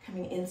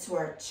 coming into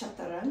our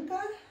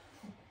chaturanga.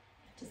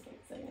 Just like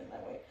saying it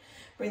that way.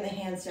 Bring the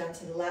hands down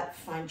to the left,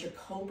 find your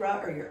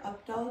cobra or your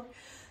up dog.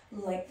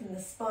 Lengthen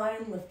the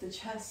spine, lift the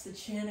chest, the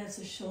chin as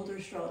the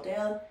shoulders draw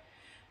down,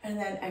 and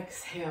then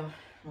exhale,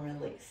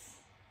 release.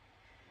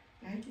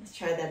 All right, let's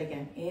try that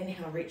again.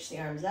 Inhale, reach the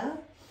arms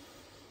out.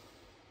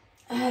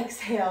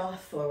 Exhale,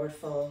 forward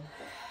fold.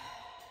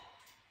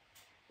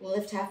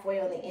 Lift halfway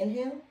on the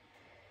inhale.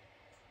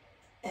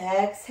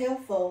 Exhale,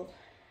 fold.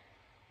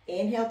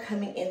 Inhale,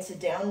 coming into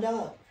down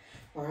dog.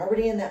 We're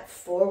already in that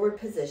forward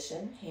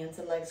position. Hands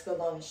and legs go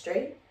long and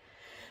straight.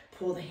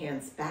 Pull the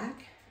hands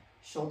back,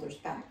 shoulders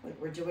back, like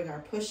we're doing our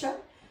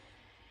push-up.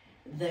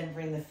 Then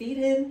bring the feet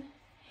in.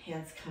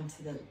 Hands come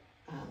to the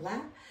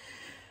lap.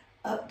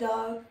 Up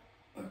dog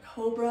or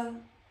cobra.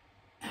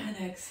 And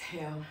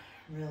exhale,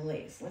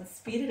 release. Let's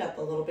speed it up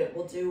a little bit.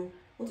 We'll do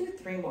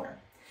 3 more.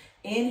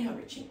 Inhale,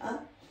 reaching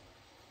up.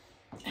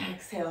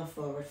 Exhale,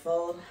 forward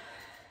fold.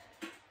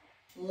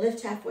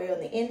 Lift halfway on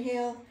the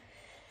inhale.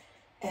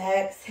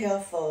 Exhale,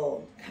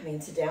 fold. Coming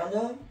to down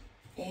dog.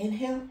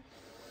 Inhale.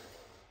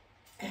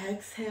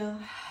 Exhale.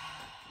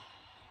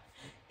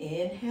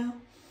 Inhale.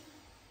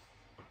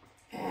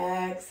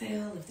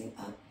 Exhale, lifting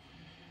up.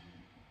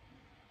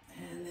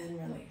 And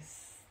then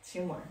release.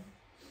 2 more.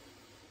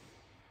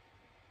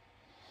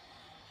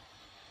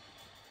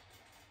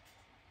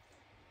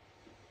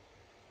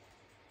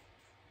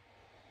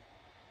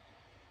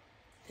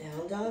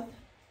 Down dog.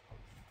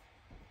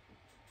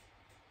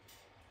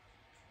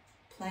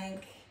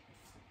 Plank.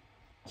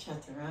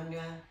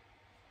 Chaturanga.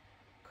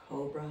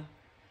 Cobra.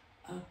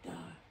 Up dog.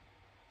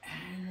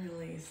 And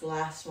release.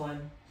 Last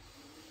one.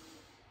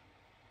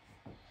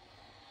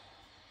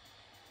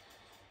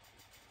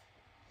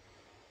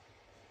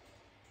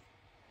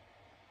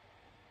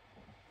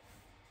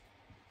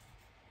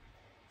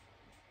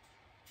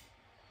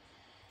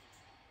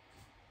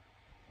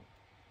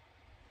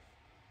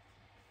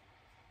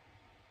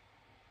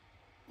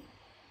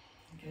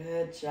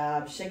 Good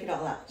job. Shake it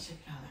all out. Shake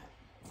it all out.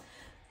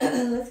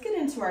 Let's get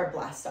into our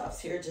blast offs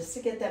here just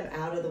to get them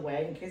out of the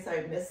way in case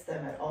I missed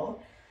them at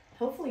all.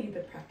 Hopefully you've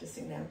been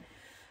practicing them.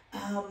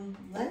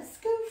 Let's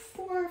go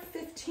for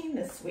 15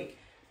 this week.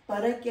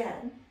 But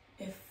again,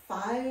 if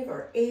 5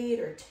 or 8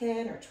 or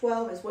 10 or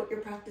 12 is what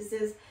your practice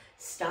is,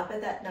 stop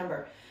at that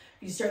number.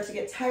 If you start to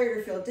get tired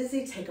or feel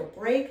dizzy, take a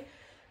break.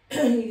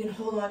 You can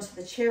hold on to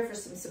the chair for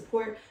some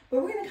support,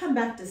 but we're going to come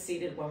back to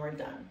seated when we're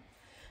done.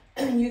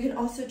 You can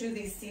also do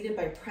these seated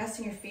by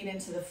pressing your feet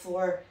into the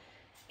floor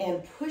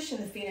and pushing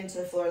the feet into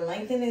the floor,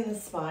 lengthening the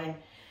spine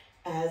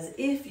as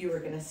if you were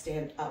going to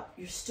stand up.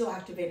 You're still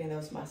activating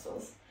those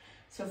muscles.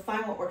 So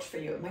find what works for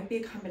you. It might be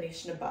a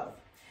combination of both.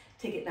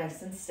 Take it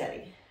nice and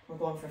steady. We're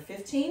going for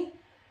 15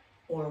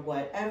 or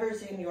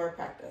whatever's in your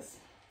practice.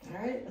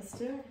 All right, let's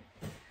do it.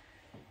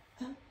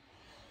 Up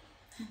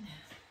and down.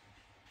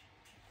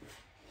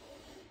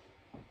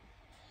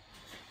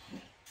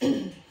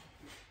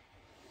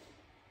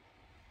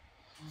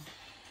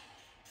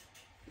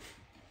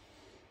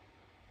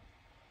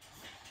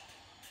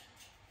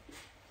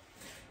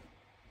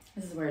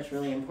 This is where it's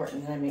really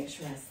important that I make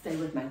sure I stay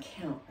with my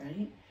count,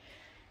 right?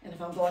 And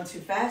if I'm going too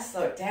fast,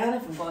 slow it down.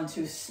 If I'm going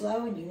too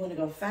slow and you want to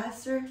go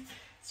faster,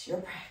 it's your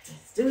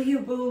practice. Do you,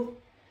 boo?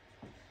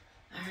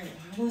 All right,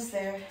 we're almost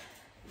there.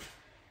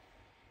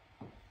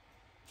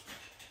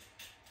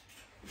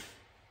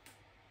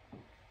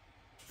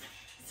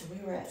 So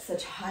we were at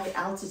such high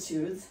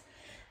altitudes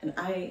and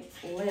I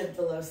live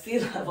below sea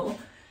level.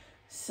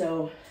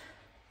 So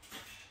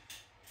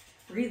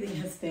breathing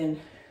has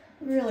been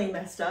really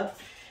messed up.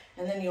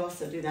 And then you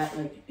also do that,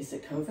 like, is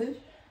it COVID?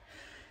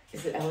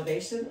 Is it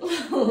elevation?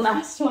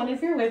 Last one,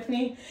 if you're with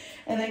me.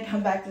 And then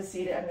come back to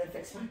seated. I'm going to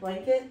fix my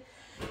blanket.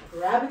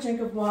 Grab a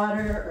drink of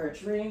water or a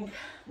drink,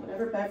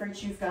 whatever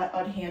beverage you've got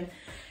on hand.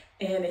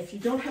 And if you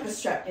don't have a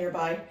strap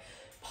nearby,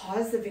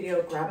 pause the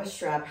video, grab a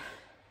strap.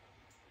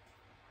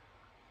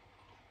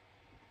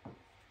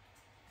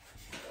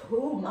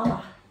 Ooh,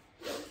 mama.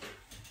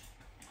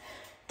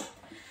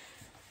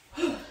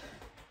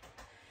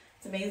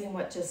 It's amazing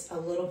what just a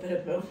little bit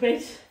of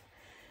movement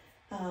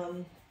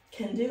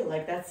can do.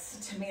 Like,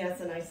 that's, to me,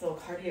 that's a nice little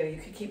cardio. You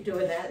could keep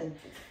doing that and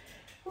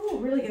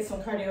really get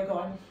some cardio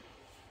going.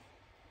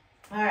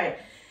 All right,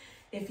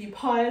 if you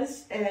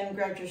paused and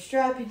grabbed your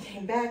strap and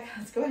came back,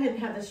 let's go ahead and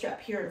have the strap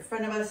here in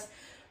front of us.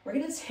 We're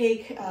gonna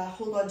take,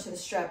 hold on to the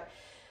strap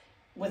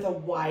with a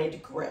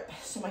wide grip.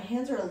 So my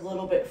hands are a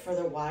little bit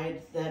further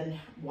wider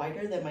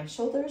than my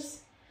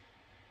shoulders.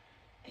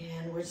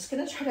 And we're just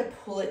gonna try to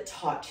pull it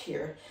taut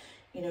here.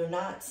 You know,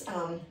 not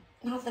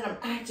that I'm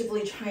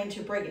actively trying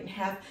to break it in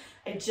half.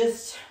 I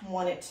just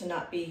want it to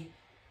not be,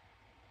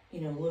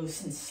 you know,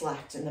 loose and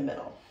slacked in the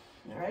middle.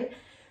 All right.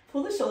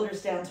 Pull the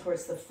shoulders down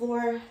towards the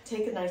floor.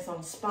 Take a nice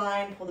long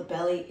spine. Pull the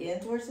belly in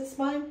towards the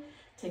spine.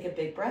 Take a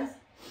big breath.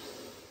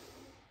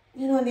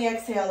 You know, on the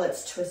exhale,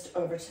 let's twist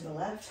over to the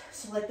left.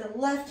 So like the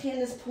left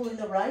hand is pulling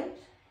the right.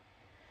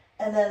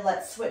 And then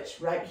let's switch.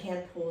 Right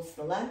hand pulls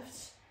the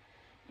left.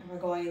 And we're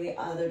going in the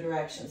other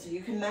direction. So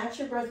you can match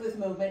your breath with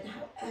movement,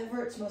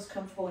 however it's most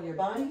comfortable in your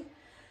body.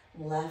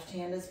 Left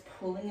hand is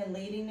pulling and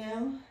leading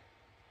now.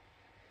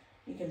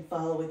 You can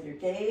follow with your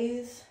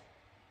gaze.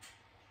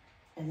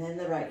 And then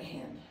the right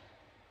hand.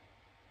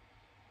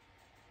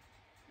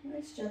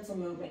 Nice gentle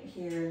movement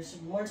here. So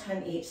one more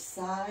time each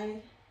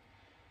side.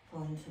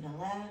 Pulling to the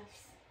left.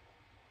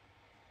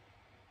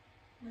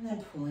 And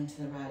then pulling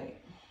to the right.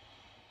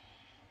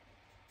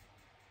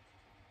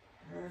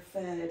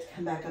 Perfect.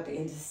 Come back up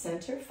into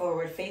center,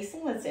 forward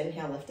facing. Let's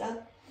inhale, lift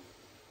up.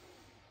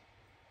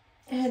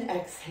 And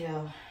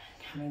exhale,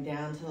 coming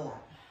down to the left.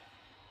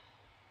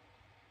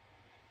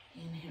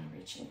 Inhale,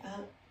 reaching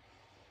up.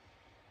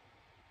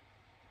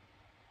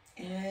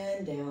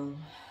 And down.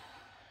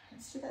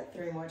 Let's do that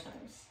 3 more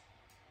times.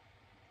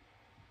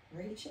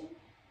 Reaching.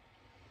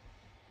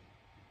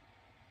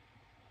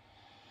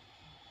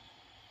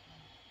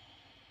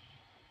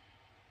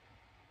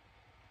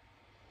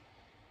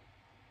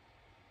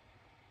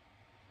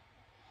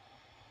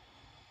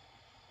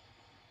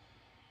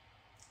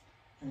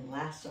 And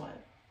last one.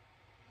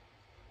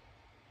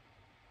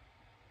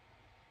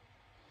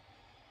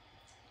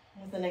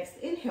 With the next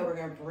inhale, we're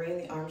going to bring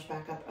the arms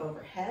back up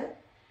overhead.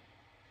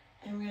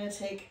 And we're going to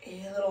take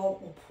a little,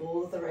 we'll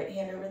pull with the right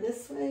hand over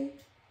this way.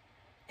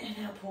 And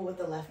now pull with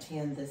the left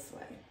hand this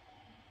way.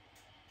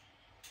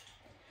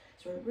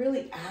 So we're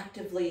really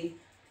actively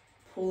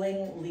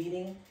pulling,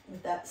 leading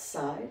with that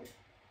side.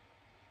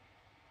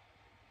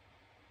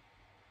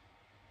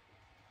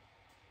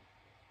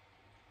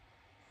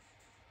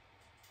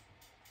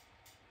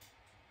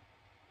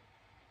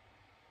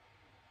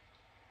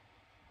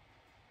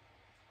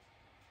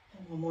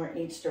 One more in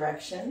each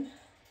direction.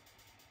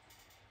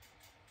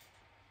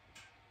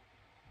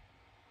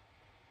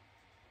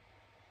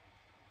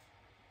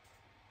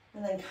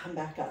 And then come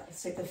back up.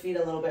 Let's take the feet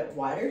a little bit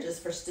wider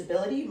just for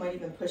stability. You might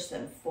even push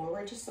them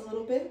forward just a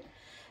little bit.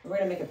 And we're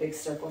gonna make a big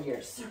circle here.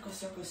 Circle,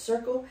 circle,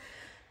 circle.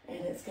 And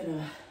it's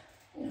gonna,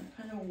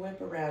 kind of whip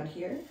around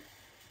here.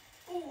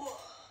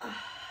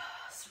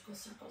 Circle,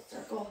 circle,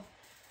 circle.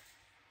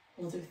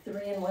 We'll do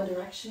 3 in one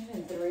direction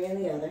and 3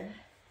 in the other.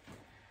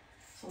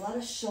 So a lot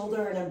of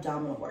shoulder and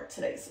abdominal work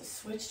today, so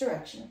switch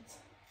directions.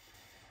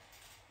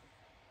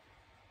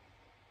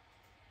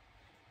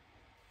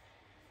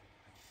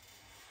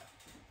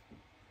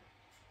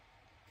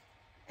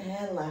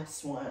 And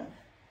last one.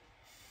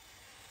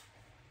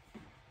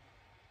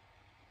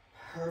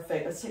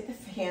 Perfect. Let's take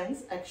the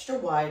hands extra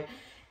wide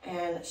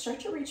and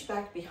start to reach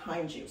back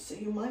behind you. So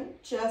you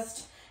might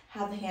just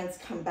have the hands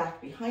come back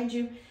behind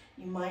you.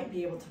 You might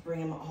be able to bring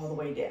them all the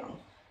way down.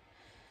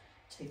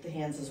 Take the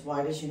hands as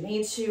wide as you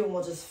need to, and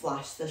we'll just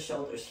flash the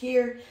shoulders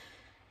here,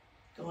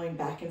 going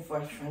back and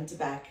forth, front to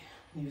back,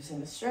 using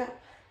the strap.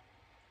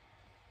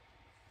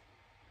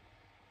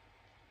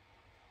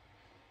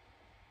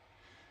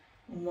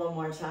 One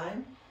more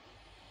time.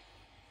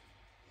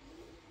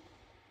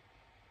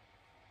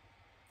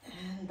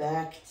 And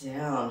back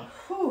down.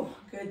 Whew,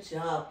 good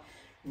job.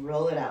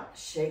 Roll it out,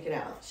 shake it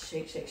out,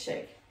 shake, shake,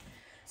 shake.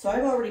 So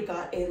I've already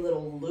got a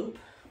little loop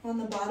on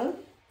the bottom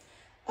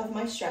of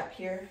my strap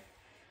here.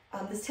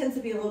 This tends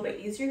to be a little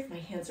bit easier if my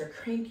hands are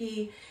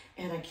cranky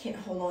and I can't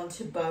hold on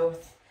to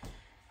both.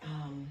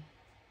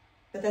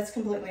 But that's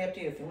completely up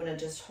to you. If you want to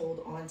just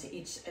hold on to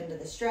each end of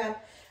the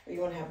strap, or you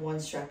want to have one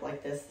strap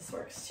like this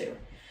works too.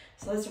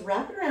 So let's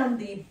wrap it around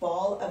the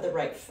ball of the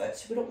right foot.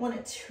 So we don't want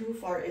it too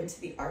far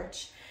into the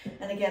arch.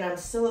 And again, I'm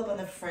still up on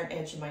the front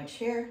edge of my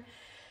chair.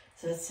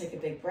 So let's take a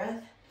big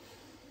breath.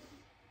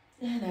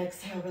 And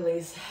exhale,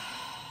 release.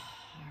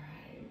 All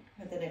right.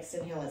 With the next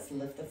inhale, let's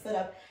lift the foot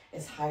up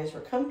as high as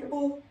we're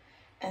comfortable.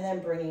 And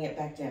then bringing it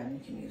back down.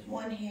 You can use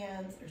one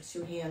hand or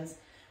two hands.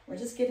 We're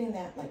just getting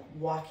that like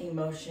walking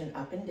motion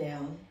up and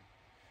down.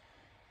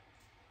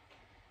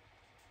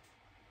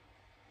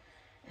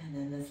 And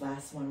then this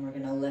last one, we're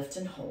gonna lift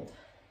and hold.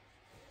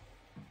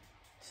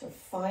 So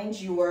find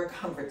your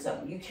comfort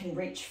zone. You can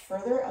reach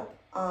further up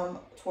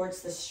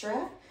towards the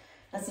strap.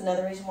 That's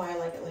another reason why I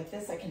like it like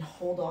this. I can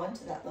hold on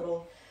to that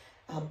little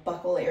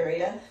buckle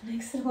area.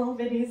 Makes it a little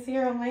bit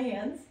easier on my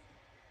hands.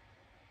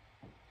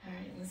 All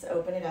right, let's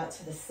open it out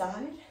to the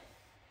side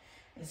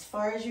as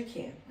far as you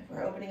can, like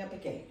we're opening up a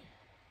gate.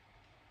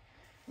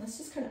 Let's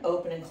just kind of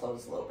open and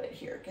close a little bit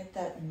here. Get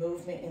that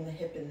movement in the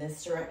hip in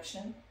this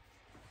direction.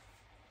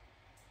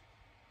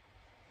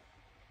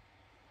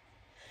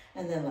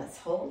 And then let's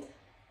hold.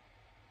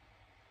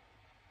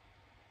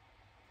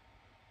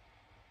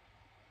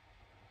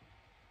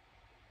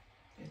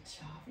 Good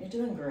job, you're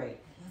doing great.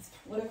 Let's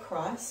pull it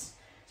across.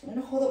 So I'm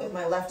gonna hold it with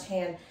my left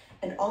hand,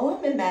 and all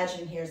I'm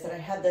imagining here is that I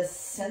have this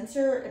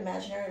center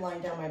imaginary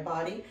line down my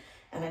body,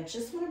 and I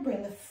just wanna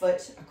bring the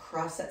foot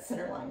across that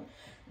center line.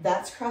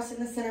 That's crossing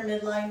the center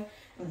midline.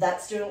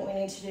 That's doing what we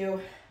need to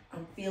do.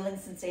 I'm feeling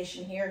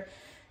sensation here.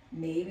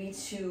 Maybe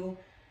to,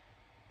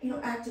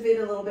 activate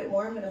a little bit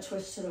more, I'm gonna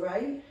twist to the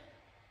right.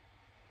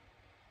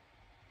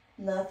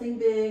 Nothing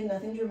big,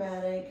 nothing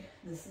dramatic.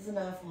 This is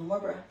enough, one more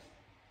breath.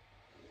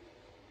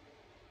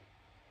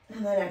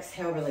 And then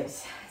exhale,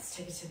 release. Let's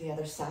take it to the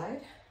other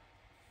side.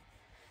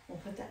 We'll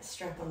put that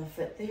strap on the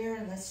foot there,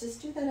 and let's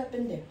just do that up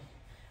and down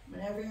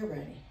whenever you're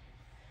ready.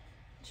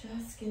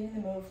 Just getting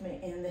the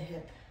movement in the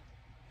hip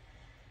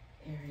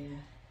area.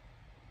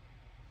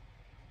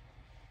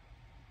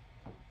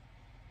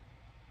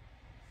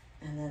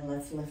 And then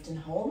let's lift and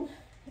hold.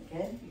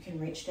 Again, you can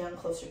reach down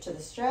closer to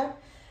the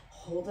strap,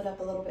 hold it up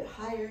a little bit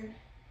higher.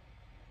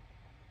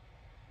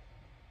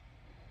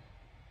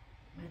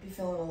 Might be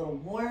feeling a little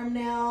warm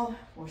now.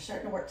 We're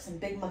starting to work some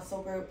big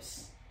muscle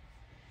groups.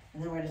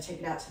 And then we're going to take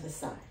it out to the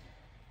side.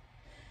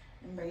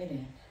 And bring it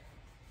in.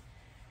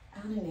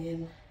 Out and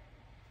in.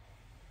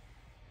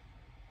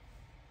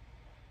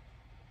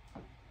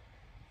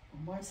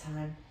 One more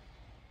time.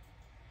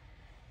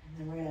 And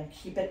then we're going to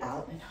keep it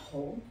out and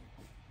hold.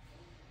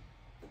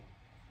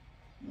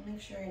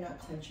 Make sure you're not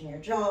clenching your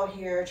jaw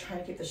here, trying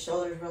to keep the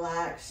shoulders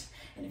relaxed.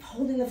 And if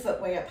holding the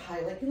foot way up high,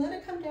 like, you let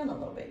it come down a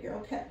little bit, you're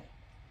okay.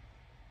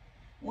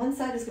 One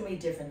side is going to be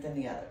different than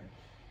the other.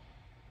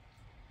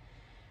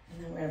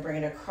 And then we're going to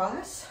bring it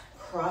across,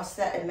 cross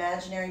that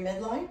imaginary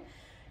midline,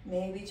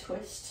 maybe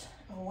twist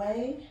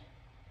away.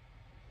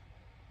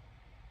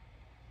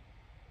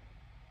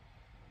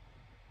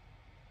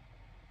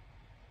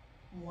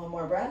 One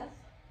more breath.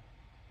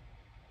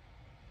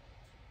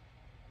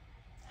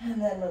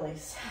 And then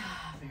release.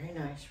 Very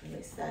nice.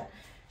 Release that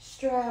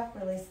strap,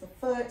 release the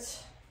foot,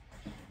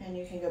 and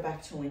you can go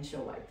back to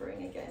windshield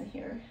wipering again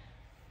here.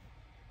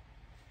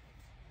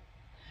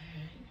 All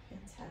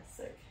right,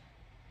 fantastic.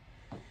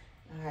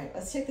 All right,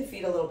 let's take the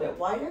feet a little bit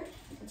wider.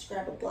 Let's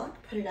grab a block,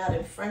 put it out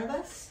in front of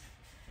us.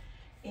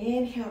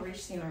 Inhale,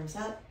 reach the arms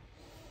up.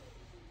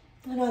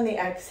 And on the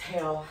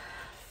exhale,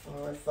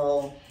 forward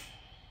fold.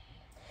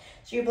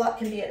 So your block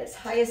can be at its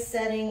highest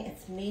setting,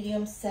 its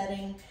medium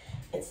setting,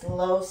 its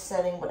low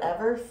setting,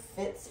 whatever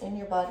fits in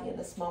your body in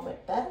this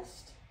moment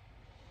best.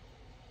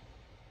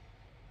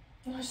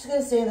 And we're just going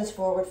to stay in this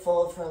forward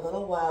fold for a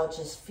little while,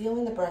 just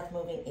feeling the breath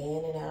moving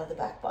in and out of the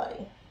back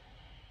body.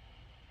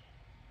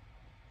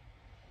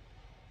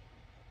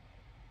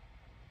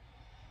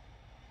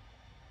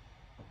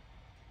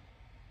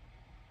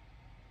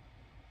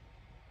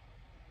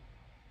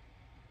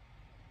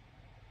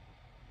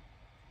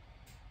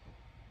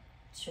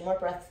 Two more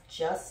breaths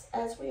just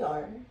as we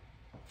are.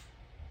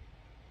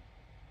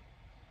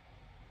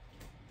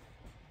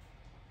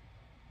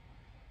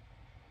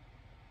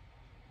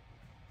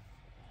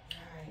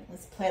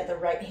 Let's plant the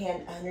right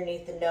hand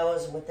underneath the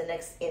nose, and with the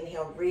next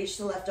inhale, reach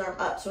the left arm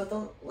up. So if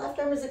the left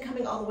arm isn't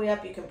coming all the way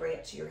up, you can bring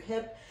it to your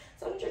hip.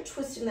 As long as you're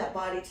twisting that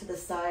body to the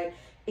side,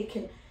 it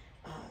can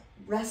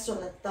rest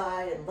on the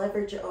thigh and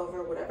leverage it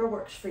over, whatever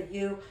works for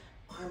you.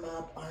 Arm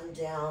up, arm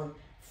down.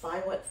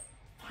 Find what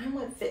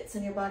fits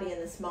in your body in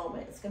this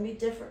moment. It's going to be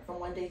different from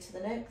one day to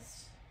the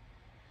next.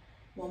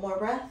 One more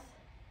breath.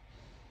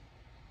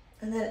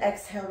 And then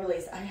exhale,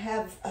 release. I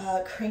have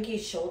cranky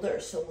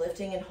shoulders, so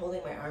lifting and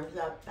holding my arms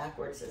up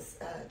backwards is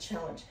a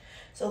challenge.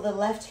 So the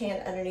left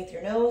hand underneath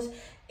your nose.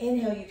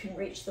 Inhale, you can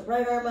reach the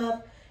right arm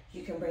up.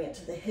 You can bring it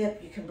to the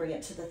hip. You can bring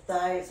it to the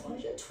thigh. As long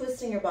as you're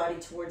twisting your body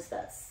towards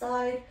that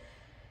side,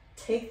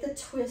 take the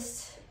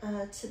twist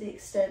to the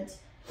extent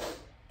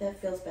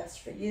that feels best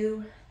for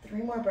you.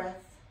 3 more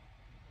breaths.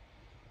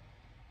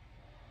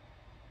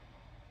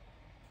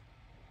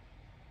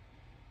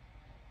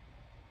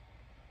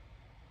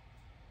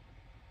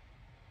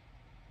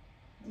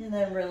 And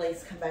then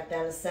release, come back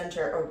down to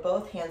center, or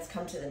both hands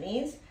come to the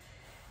knees.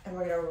 And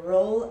we're gonna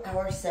roll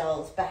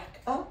ourselves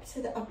back up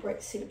to the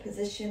upright seated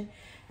position.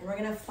 And we're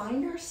gonna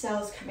find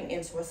ourselves coming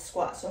into a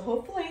squat. So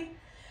hopefully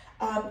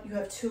you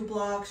have 2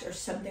 blocks or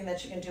something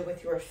that you can do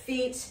with your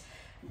feet,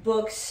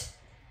 books.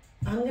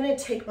 I'm gonna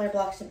take my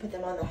blocks and put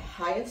them on the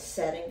highest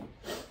setting.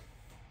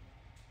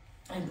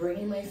 I'm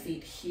bringing my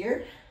feet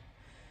here,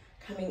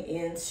 coming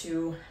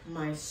into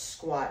my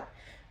squat.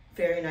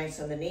 Very nice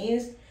on the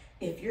knees.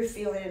 If you're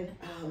feeling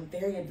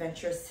very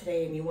adventurous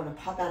today and you want to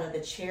pop out of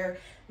the chair,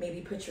 maybe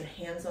put your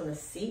hands on the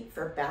seat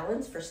for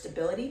balance, for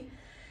stability,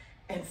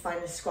 and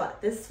find a squat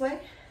this way.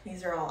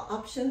 These are all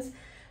options.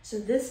 So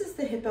this is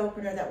the hip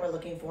opener that we're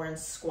looking for in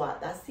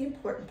squat. That's the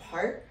important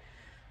part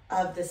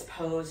of this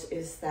pose,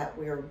 is that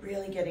we're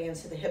really getting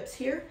into the hips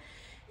here.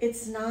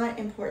 It's not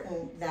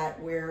important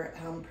that we're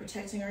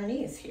protecting our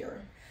knees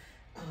here.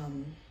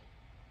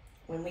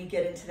 When we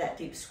get into that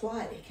deep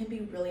squat, it can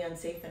be really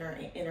unsafe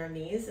in our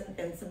knees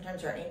and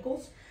sometimes our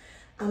ankles.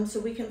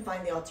 So we can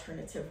find the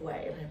alternative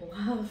way.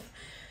 And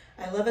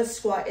I love a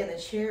squat in the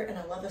chair, and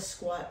I love a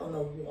squat on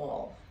the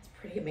wall. It's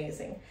pretty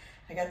amazing.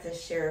 I got to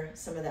share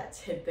some of that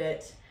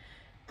tidbit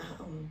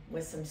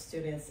with some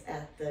students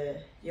at the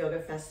yoga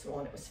festival,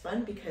 and it was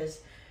fun because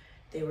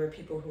they were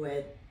people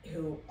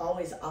who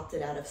always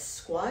opted out of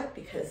squat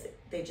because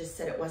they just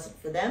said it wasn't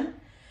for them.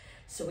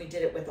 So we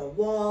did it with a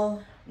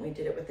wall, we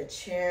did it with a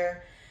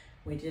chair,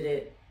 we did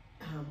it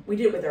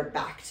with our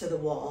back to the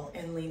wall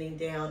and leaning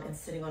down and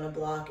sitting on a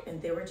block,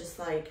 and they were just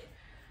like,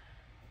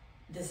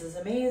 this is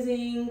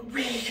amazing,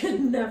 we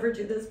could never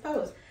do this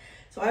pose.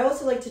 So I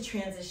also like to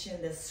transition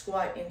this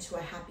squat into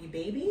a happy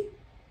baby.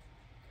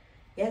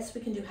 Yes, we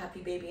can do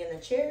happy baby in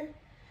the chair,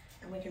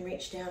 and we can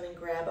reach down and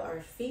grab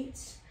our feet,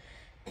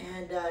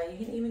 and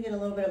you can even get a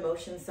little bit of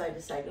motion side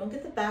to side. You don't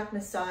get the back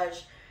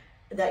massage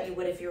that you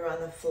would if you were on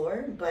the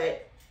floor,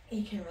 but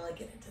you can really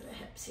get into the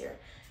hips here,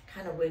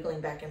 kind of wiggling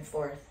back and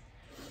forth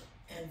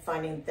and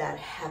finding that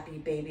happy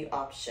baby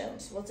option.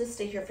 So we'll just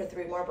stay here for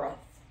 3 more breaths.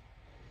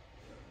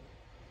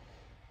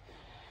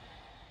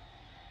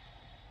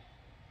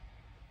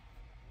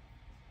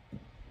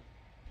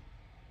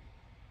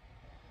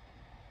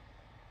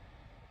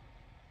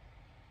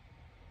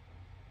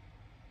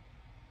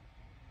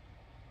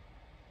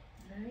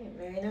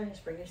 Very nice.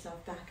 Bring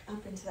yourself back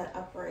up into that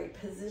upright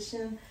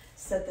position.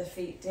 Set the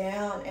feet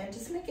down and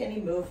just make any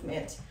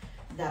movement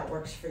that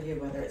works for you,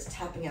 whether it's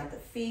tapping out the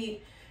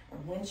feet or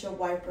windshield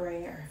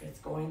wipering, or if it's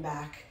going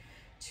back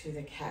to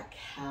the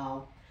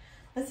cat-cow.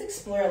 Let's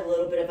explore a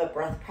little bit of a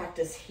breath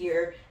practice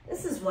here.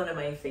 This is one of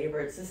my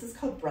favorites. This is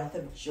called Breath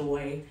of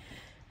Joy.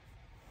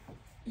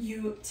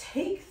 You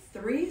take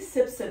 3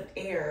 sips of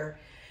air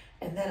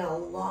and then a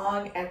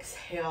long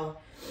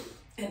exhale.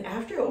 And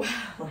after a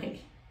while,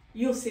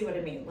 you'll see what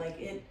I mean.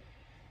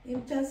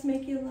 It does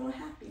make you a little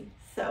happy.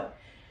 So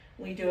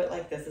we do it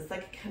like this. It's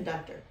like a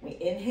conductor. We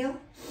inhale,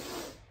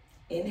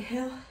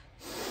 inhale,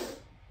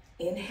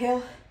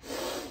 inhale,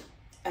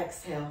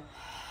 exhale.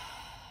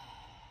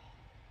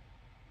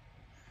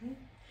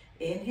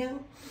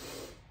 Inhale,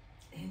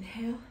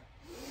 inhale,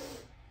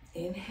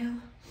 inhale,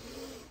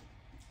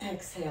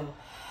 exhale.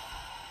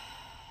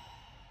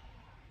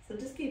 So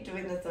just keep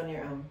doing this on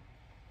your own.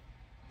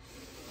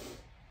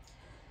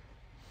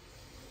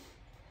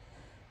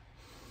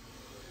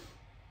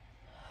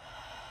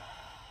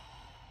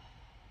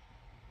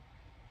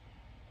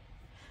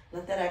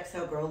 Let that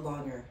exhale grow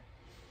longer.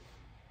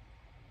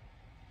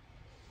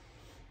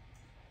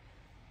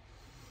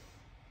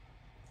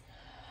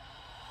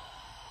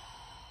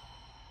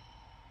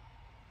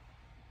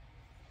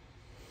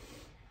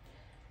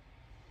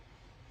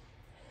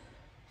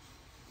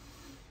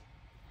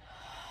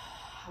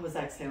 I was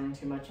exhaling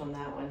too much on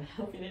that one.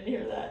 Hope you didn't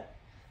hear that.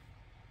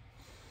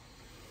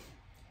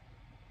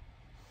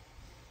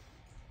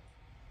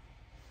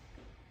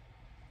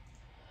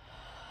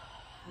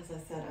 As I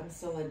said, I'm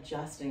still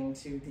adjusting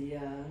to the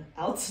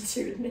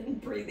altitude and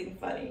breathing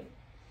funny.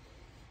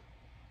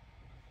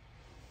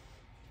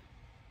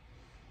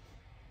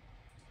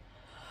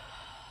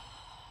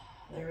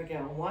 There we go.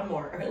 One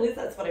more, or at least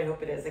that's what I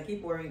hope it is. I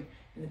keep worrying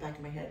in the back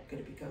of my head, could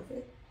it be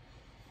COVID?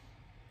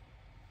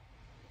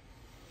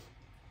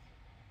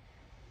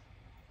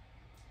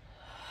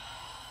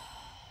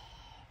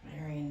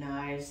 Very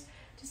nice.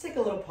 Just take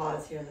a little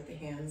pause here. Let the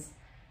hands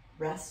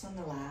rest on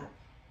the lap.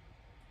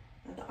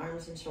 Let the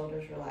arms and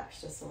shoulders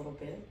relax just a little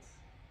bit.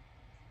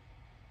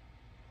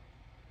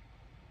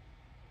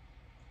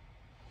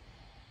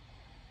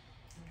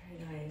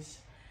 Very nice.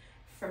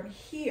 From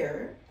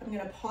here, I'm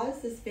going to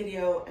pause this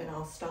video and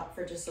I'll stop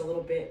for just a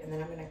little bit, and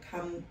then I'm going to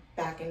come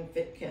back and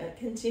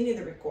continue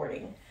the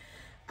recording.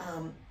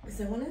 Because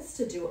I want us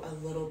to do a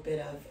little bit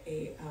of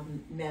a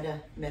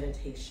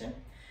meditation.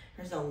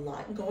 There's a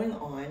lot going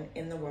on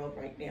in the world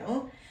right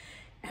now,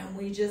 and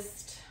we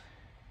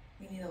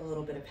need a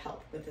little bit of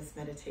help with this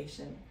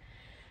meditation.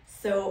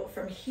 So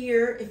from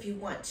here, if you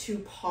want to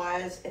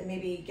pause and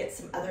maybe get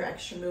some other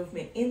extra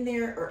movement in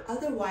there, or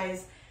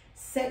otherwise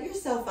set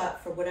yourself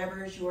up for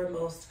whatever is your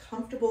most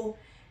comfortable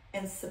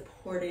and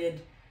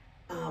supported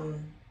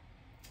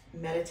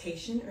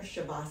meditation or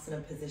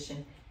Shavasana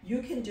position.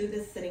 You can do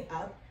this sitting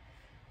up.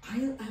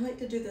 I like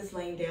to do this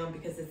laying down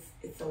because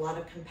it's a lot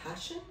of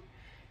compassion,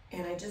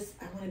 and I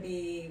want to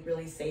be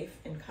really safe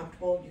and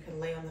comfortable. You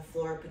can lay on the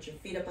floor, put your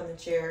feet up on the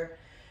chair.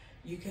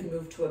 You can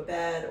move to a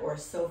bed or a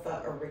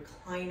sofa or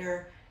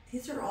recliner.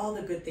 These are all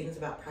the good things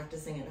about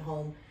practicing at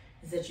home,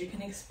 is that you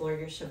can explore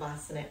your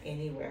Shavasana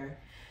anywhere.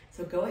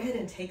 So go ahead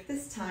and take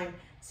this time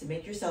to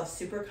make yourself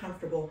super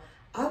comfortable.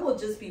 I will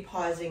just be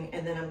pausing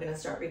and then I'm going to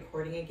start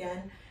recording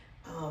again.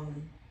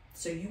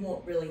 So you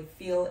won't really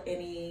feel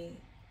any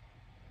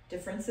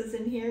differences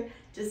in here.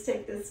 Just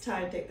take this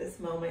time, take this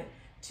moment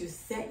to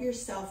set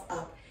yourself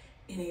up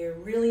in a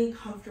really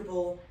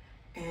comfortable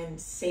and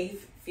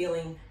safe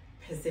feeling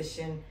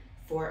position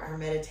for our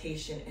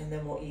meditation, and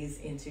then we'll ease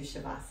into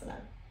Shavasana.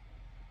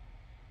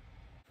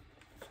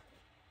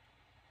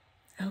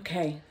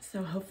 Okay,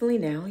 so hopefully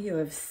now you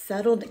have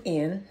settled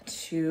in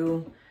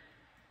to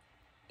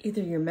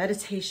either your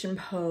meditation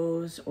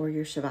pose or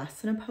your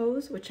Shavasana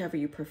pose, whichever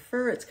you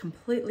prefer. It's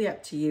completely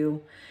up to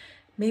you.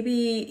 Maybe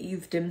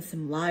you've dimmed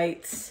some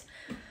lights.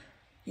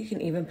 You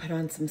can even put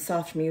on some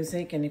soft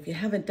music, and if you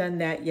haven't done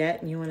that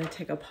yet and you want to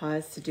take a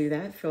pause to do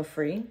that, feel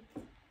free.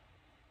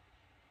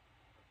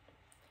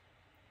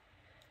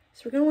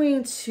 So we're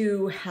going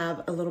to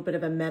have a little bit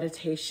of a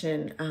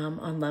meditation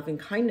on loving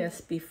kindness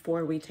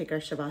before we take our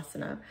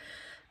Shavasana.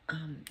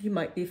 You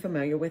might be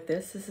familiar with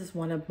this. This is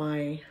one of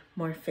my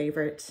more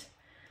favorite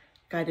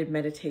guided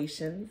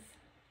meditations.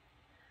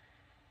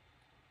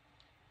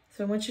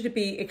 So I want you to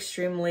be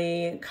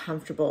extremely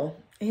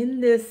comfortable in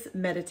this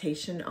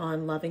meditation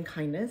on loving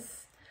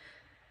kindness.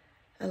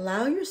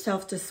 Allow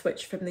yourself to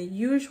switch from the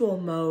usual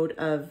mode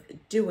of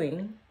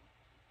doing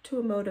to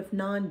a mode of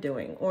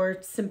non-doing, or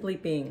simply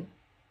being.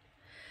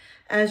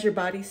 As your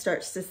body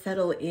starts to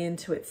settle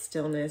into its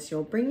stillness,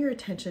 you'll bring your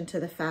attention to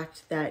the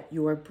fact that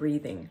you're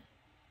breathing.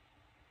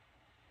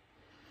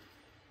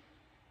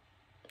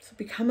 So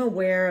become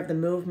aware of the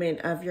movement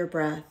of your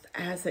breath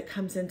as it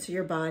comes into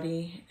your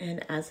body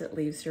and as it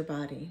leaves your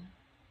body.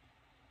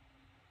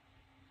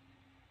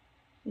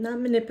 Not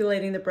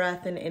manipulating the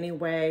breath in any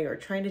way or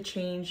trying to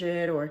change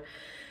it or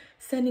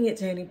sending it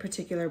to any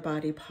particular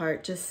body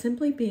part, just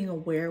simply being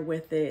aware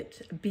with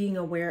it, being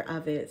aware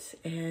of it,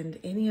 and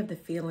any of the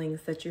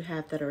feelings that you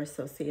have that are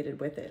associated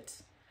with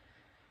it.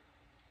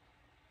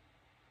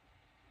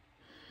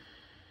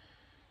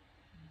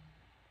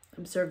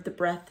 Observe the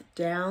breath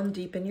down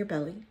deep in your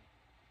belly.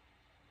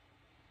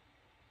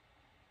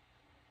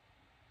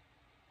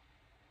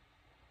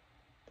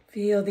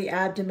 Feel the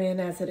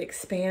abdomen as it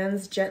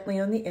expands gently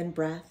on the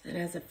in-breath and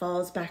as it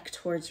falls back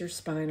towards your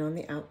spine on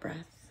the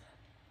out-breath.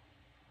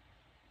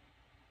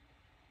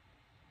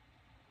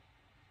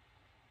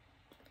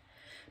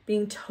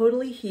 Being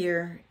totally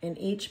here in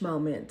each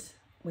moment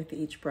with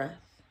each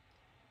breath.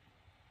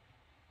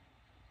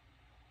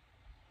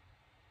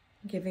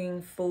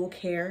 Giving full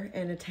care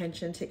and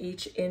attention to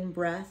each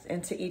in-breath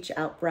and to each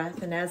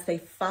out-breath, and as they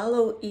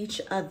follow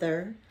each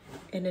other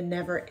in a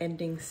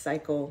never-ending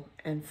cycle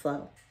and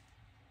flow.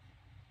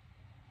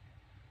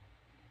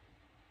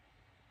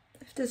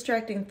 If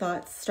distracting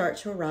thoughts start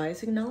to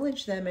arise,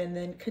 acknowledge them and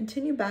then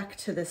continue back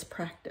to this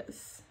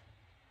practice.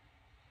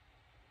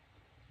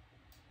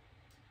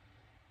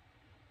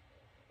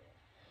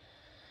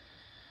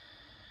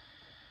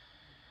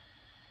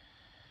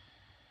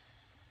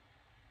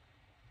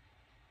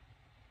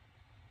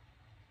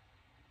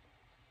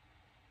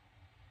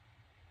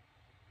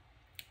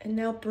 And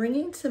now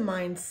bringing to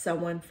mind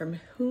someone from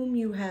whom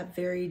you have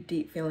very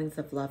deep feelings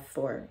of love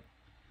for.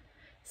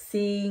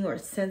 Seeing or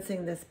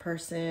sensing this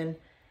person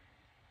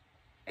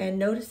and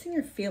noticing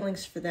your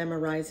feelings for them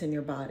arise in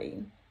your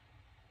body.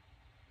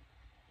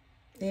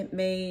 It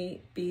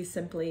may be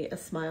simply a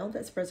smile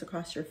that spreads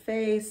across your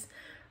face,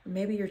 or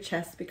maybe your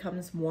chest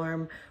becomes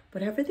warm.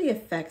 Whatever the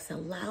effects,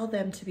 allow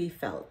them to be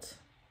felt.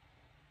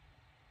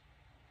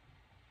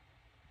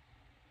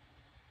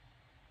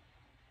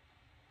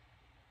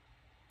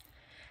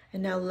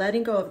 And now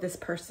letting go of this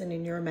person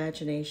in your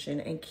imagination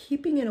and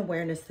keeping in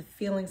awareness the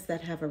feelings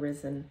that have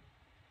arisen.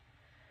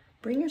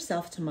 Bring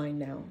yourself to mind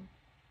now.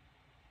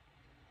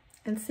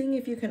 And seeing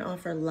if you can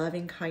offer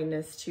loving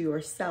kindness to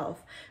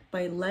yourself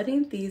by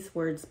letting these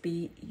words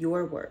be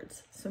your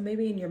words. So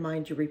maybe in your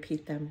mind you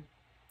repeat them.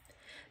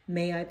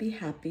 May I be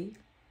happy.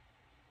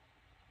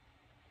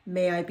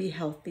 May I be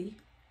healthy.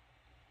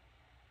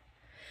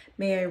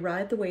 May I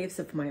ride the waves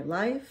of my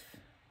life.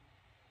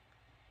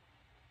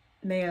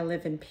 May I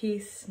live in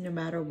peace no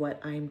matter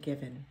what I am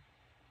given.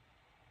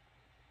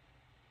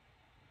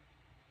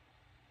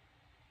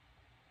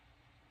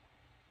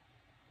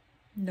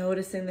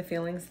 Noticing the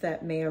feelings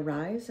that may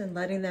arise and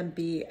letting them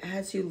be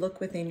as you look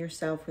within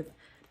yourself with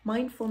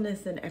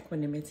mindfulness and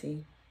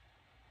equanimity.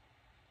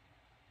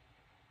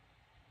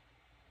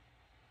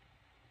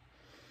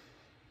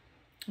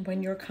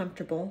 When you're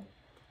comfortable,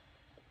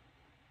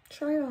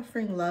 try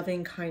offering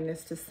loving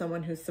kindness to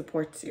someone who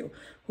supports you,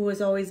 who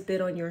has always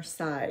been on your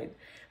side.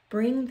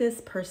 Bring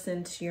this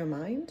person to your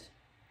mind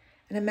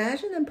and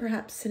imagine them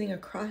perhaps sitting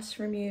across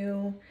from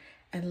you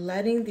and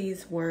letting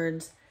these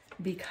words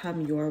become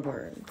your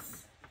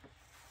words.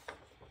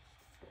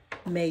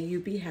 May you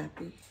be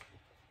happy.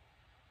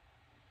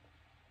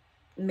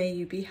 May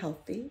you be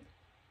healthy.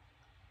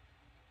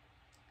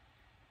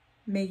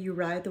 May you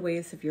ride the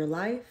waves of your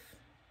life.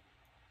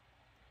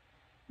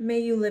 May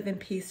you live in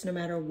peace no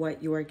matter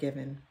what you are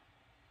given.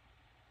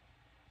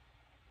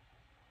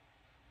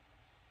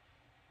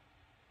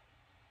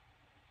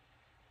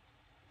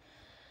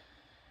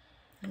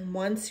 And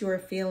once your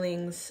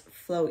feelings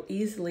flow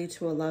easily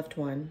to a loved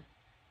one,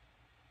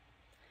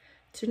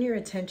 turn your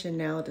attention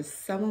now to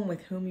someone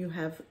with whom you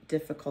have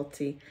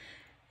difficulty.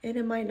 And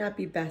it might not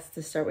be best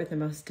to start with the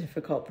most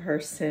difficult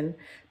person,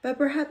 but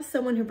perhaps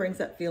someone who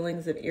brings up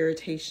feelings of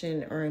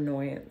irritation or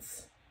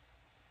annoyance.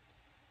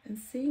 And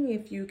seeing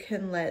if you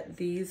can let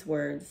these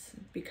words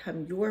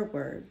become your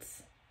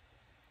words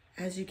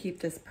as you keep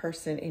this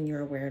person in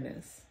your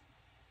awareness.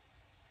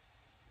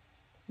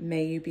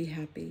 May you be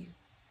happy.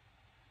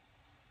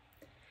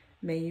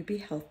 May you be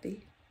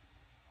healthy.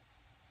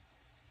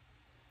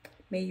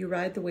 May you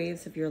ride the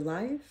waves of your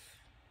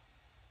life.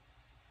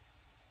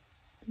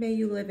 May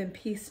you live in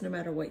peace no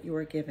matter what you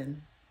are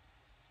given.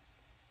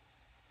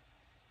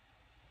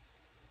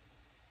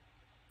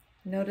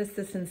 Notice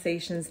the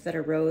sensations that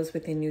arose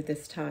within you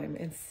this time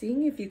and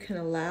seeing if you can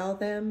allow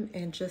them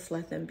and just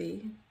let them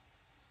be.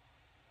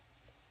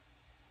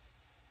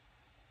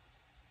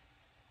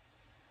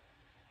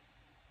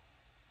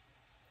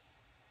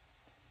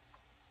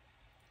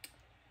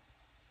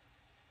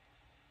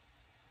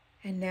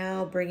 And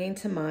now bringing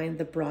to mind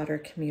the broader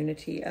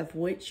community of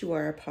which you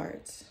are a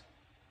part.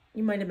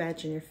 You might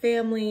imagine your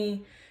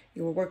family,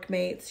 your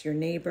workmates, your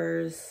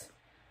neighbors,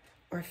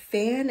 or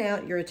fan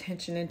out your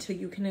attention until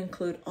you can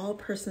include all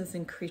persons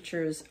and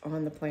creatures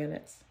on the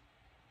planet.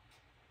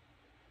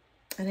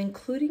 And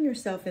including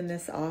yourself in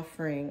this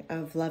offering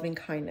of loving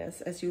kindness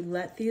as you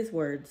let these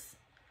words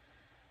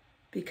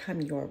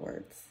become your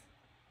words.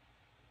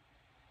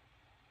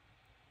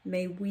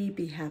 May we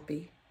be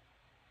happy.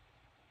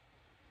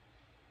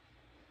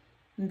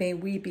 May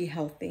we be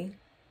healthy.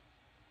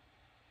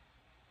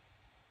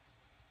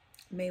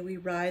 May we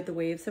ride the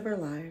waves of our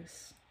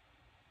lives.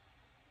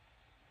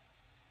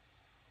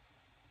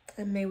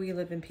 And may we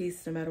live in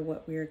peace no matter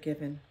what we are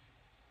given.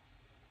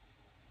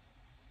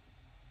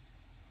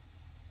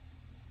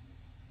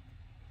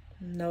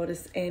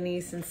 Notice any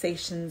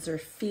sensations or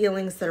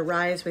feelings that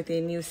arise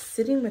within you,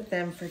 sitting with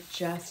them for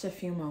just a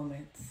few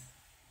moments.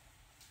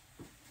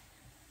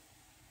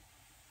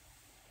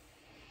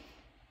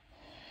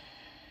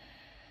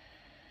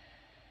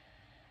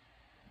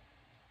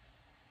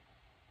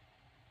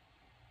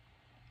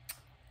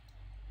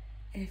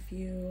 If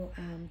you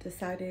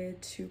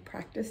decided to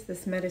practice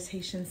this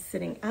meditation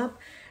sitting up,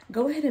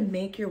 go ahead and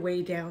make your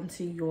way down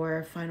to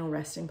your final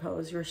resting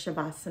pose, your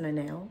Shavasana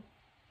now.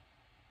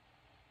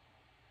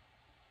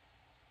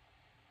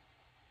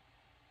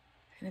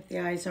 And if the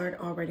eyes aren't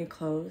already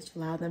closed,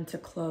 allow them to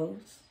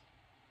close.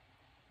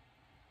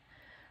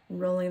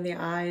 Rolling the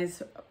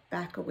eyes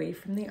back away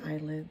from the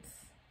eyelids.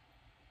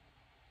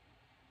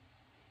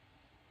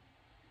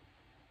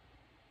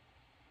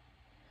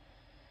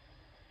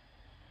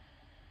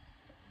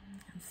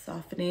 And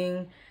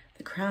softening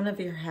the crown of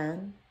your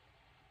head,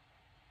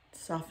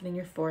 softening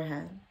your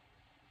forehead,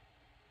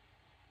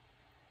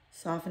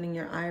 softening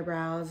your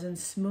eyebrows and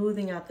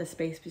smoothing out the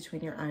space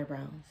between your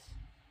eyebrows.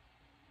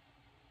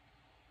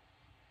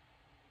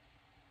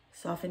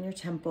 Soften your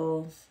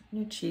temples,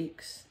 your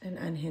cheeks, and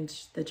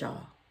unhinge the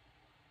jaw.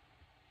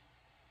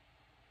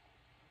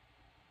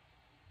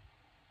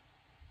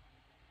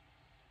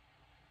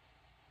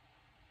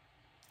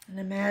 And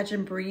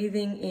imagine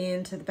breathing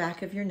into the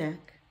back of your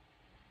neck.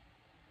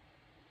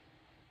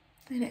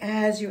 And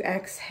as you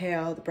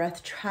exhale, the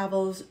breath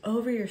travels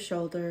over your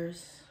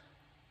shoulders,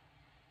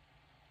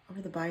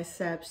 over the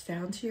biceps,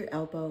 down to your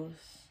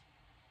elbows,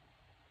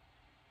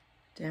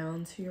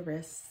 down to your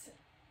wrists,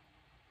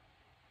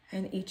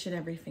 and each and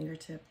every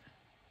fingertip.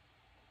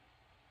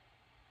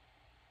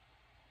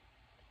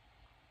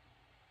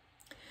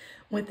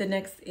 With the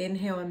next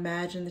inhale,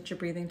 imagine that you're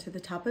breathing to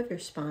the top of your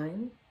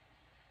spine,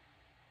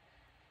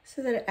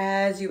 so that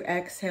as you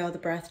exhale, the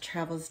breath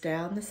travels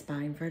down the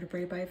spine,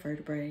 vertebrae by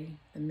vertebrae,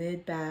 the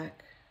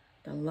mid-back,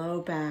 the low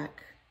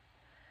back,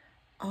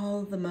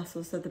 all the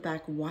muscles of the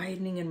back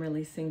widening and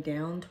releasing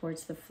down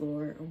towards the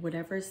floor or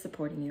whatever is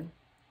supporting you.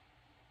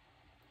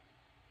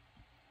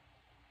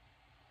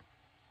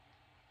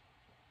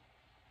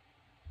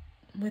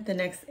 With the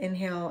next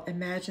inhale,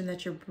 imagine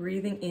that you're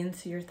breathing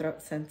into your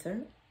throat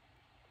center.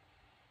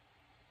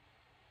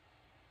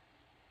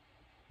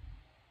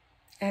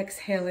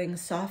 Exhaling,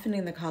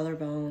 softening the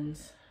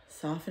collarbones,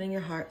 softening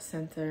your heart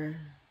center,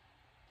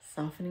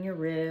 softening your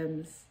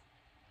ribs,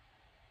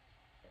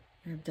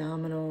 your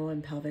abdominal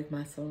and pelvic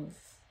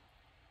muscles.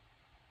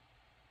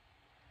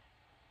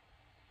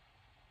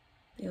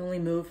 The only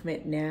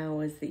movement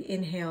now is the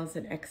inhales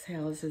and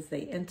exhales as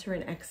they enter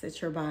and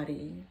exit your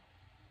body.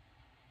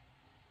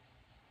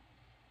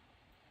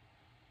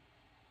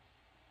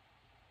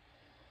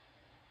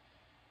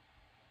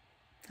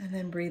 And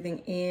then breathing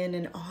in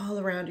and all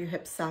around your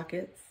hip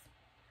sockets.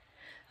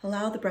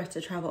 Allow the breath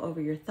to travel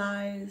over your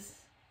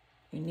thighs,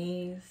 your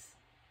knees,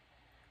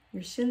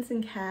 your shins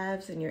and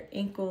calves, and your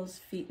ankles,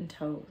 feet, and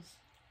toes.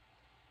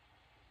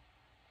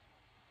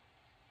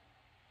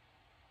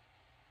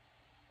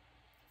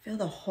 Feel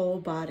the whole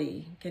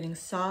body getting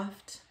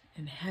soft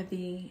and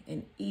heavy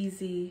and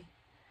easy,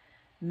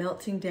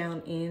 melting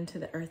down into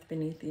the earth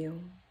beneath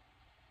you.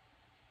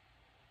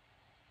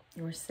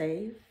 You're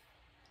safe.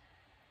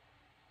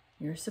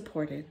 You're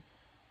supported.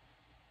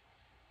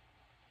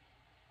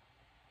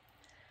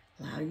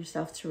 Allow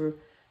yourself to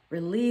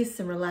release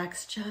and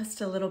relax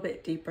just a little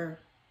bit deeper.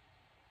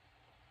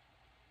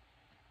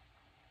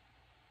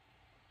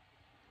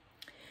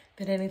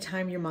 At any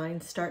time your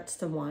mind starts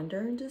to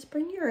wander, just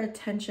bring your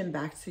attention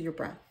back to your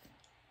breath.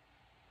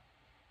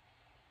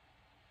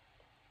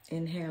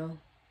 Inhale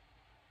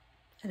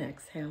and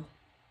exhale.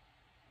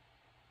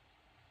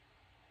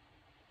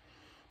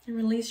 And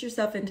release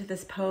yourself into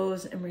this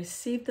pose and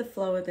receive the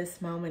flow of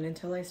this moment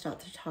until I start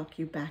to talk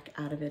you back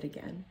out of it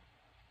again.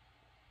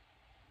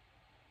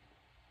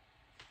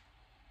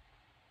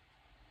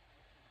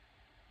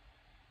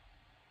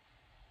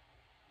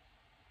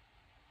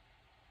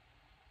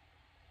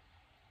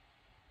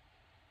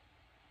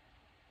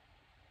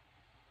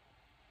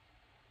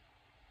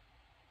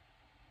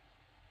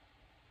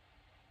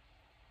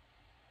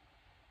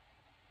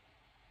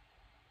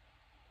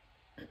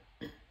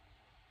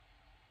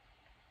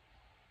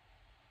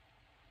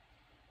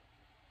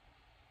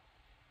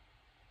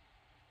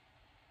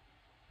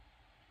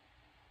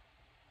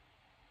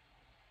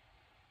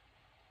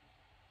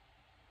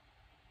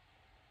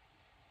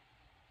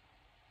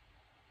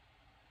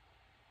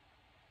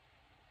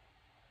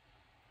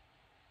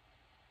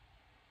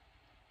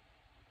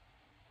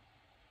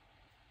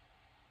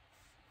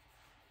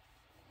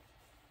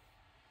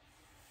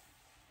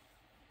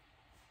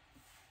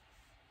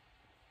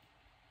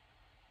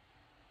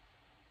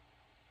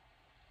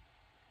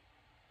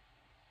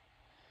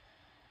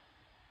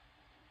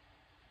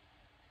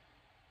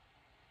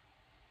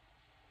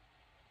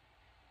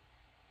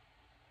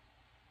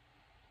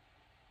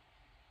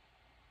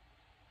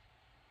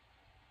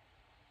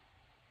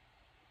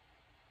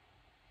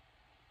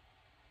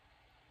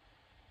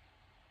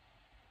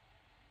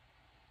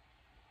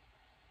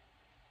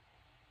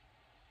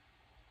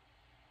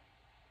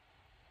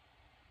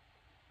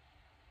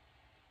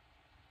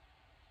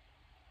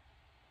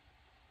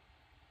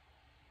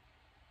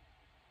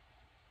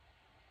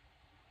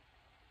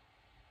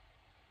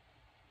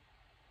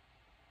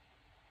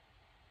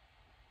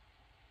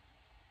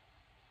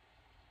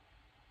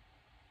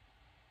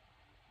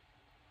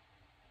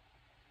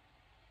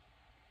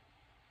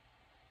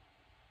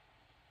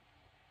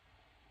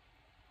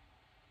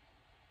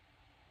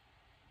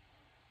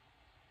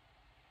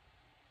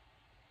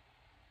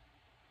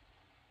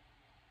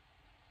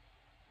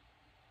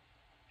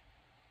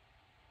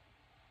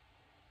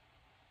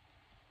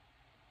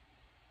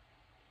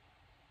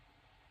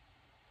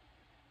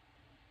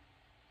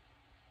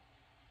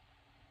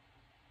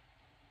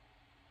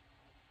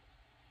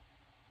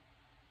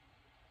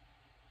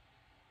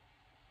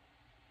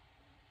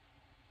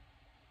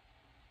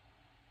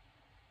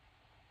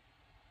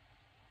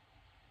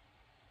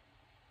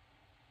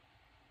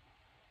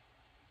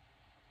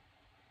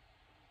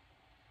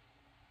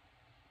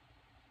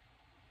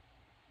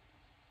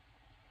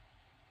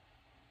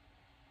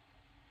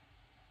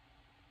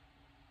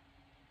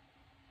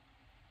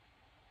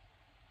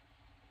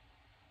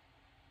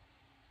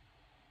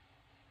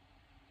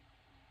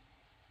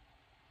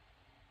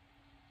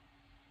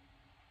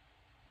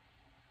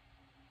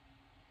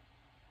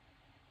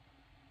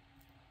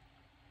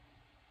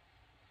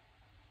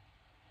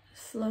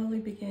 Slowly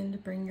begin to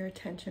bring your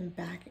attention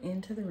back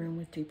into the room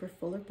with deeper,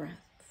 fuller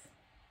breaths.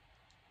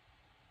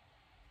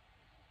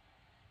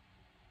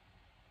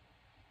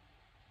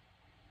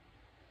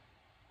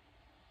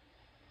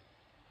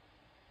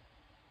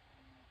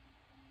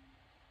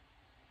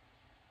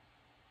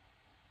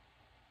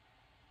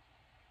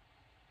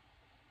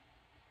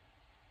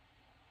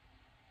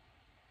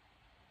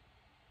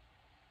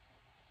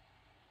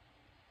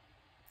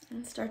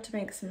 And start to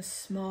make some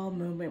small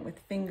movement with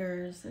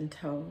fingers and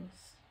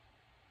toes.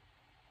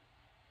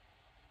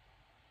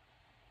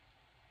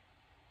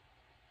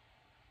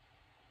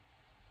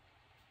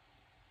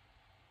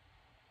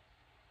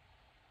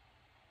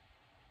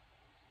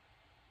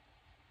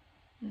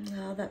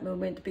 Allow that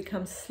movement to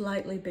become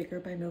slightly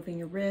bigger by moving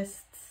your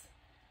wrists,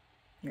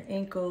 your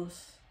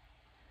ankles,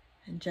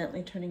 and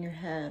gently turning your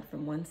head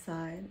from one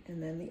side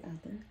and then the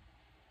other.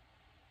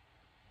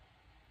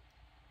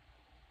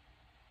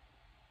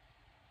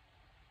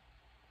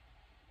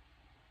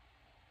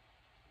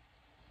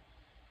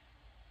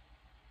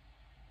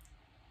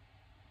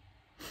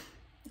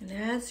 And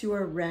as you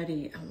are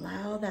ready,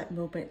 allow that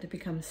movement to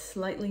become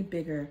slightly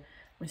bigger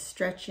with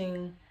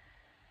stretching,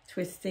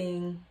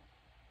 twisting,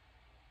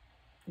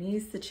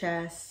 knees to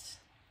chest,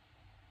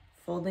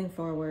 folding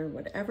forward,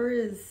 whatever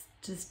is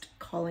just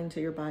calling to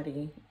your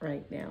body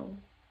right now.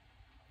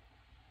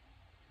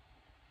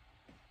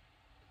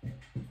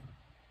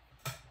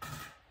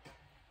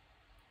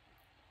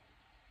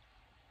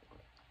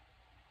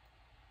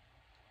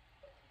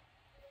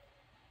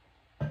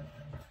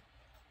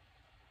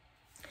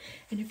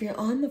 And if you're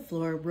on the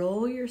floor,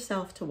 roll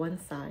yourself to one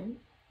side.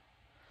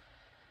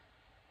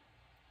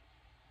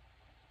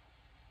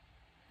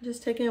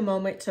 Just taking a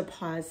moment to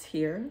pause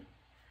here,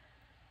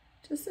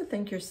 just to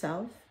thank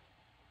yourself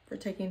for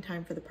taking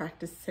time for the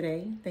practice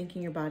today,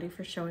 thanking your body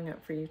for showing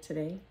up for you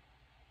today.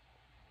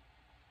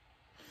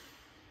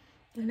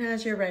 And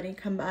as you're ready,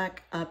 come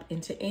back up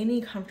into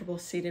any comfortable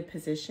seated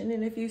position.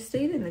 And if you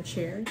stayed in the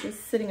chair,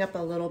 just sitting up a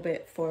little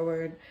bit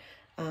forward,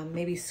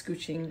 maybe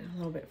scooching a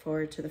little bit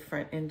forward to the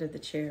front end of the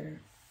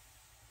chair.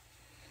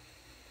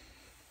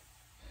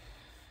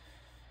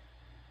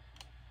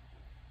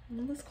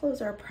 And let's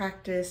close our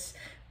practice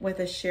with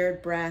a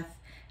shared breath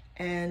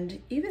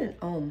and even an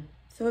Om.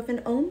 So if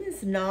an Om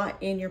is not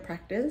in your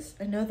practice,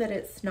 I know that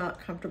it's not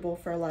comfortable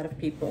for a lot of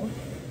people.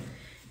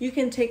 You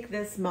can take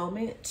this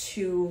moment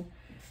to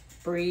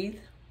breathe,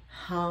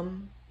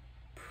 hum,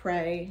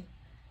 pray,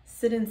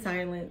 sit in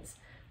silence,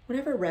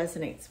 whatever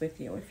resonates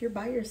with you. If you're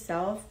by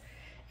yourself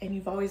and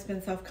you've always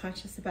been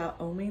self-conscious about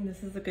Oming,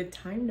 this is a good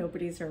time.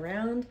 Nobody's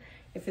around.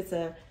 If it's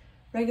a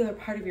regular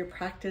part of your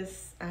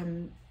practice,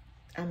 I'm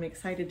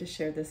excited to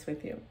share this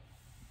with you.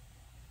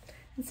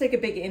 Let's take a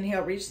big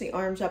inhale, reach the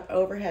arms up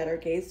overhead or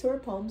gaze to our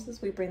palms as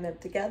we bring them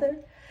together.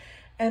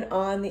 And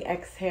on the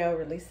exhale,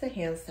 release the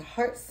hands to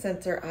heart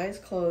center, eyes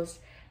closed,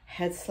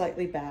 head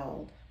slightly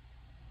bowed.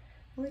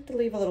 I like to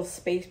leave a little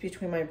space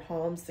between my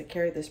palms to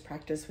carry this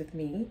practice with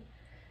me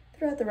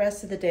throughout the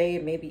rest of the day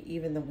and maybe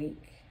even the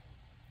week.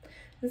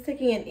 Let's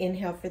taking an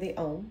inhale for the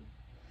Om.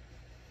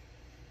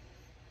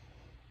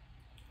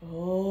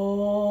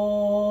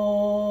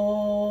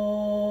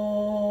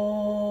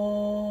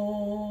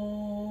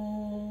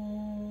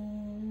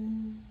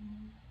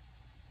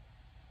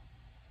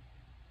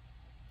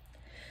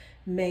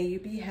 May you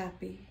be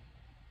happy.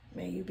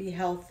 May you be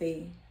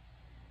healthy.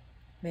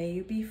 May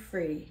you be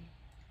free.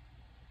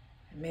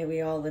 And may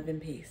we all live in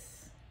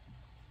peace.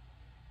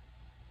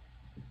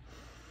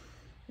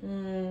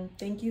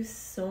 Thank you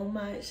so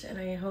much, and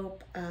I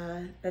hope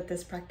that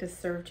this practice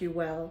served you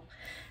well.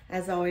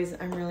 As always,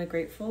 I'm really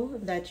grateful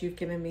that you've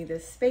given me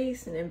this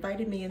space and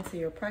invited me into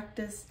your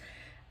practice.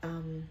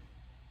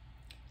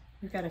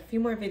 We've got a few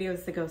more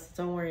videos to go, so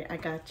don't worry, I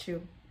got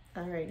you.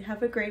 All right,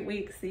 have a great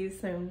week. See you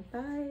soon.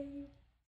 Bye.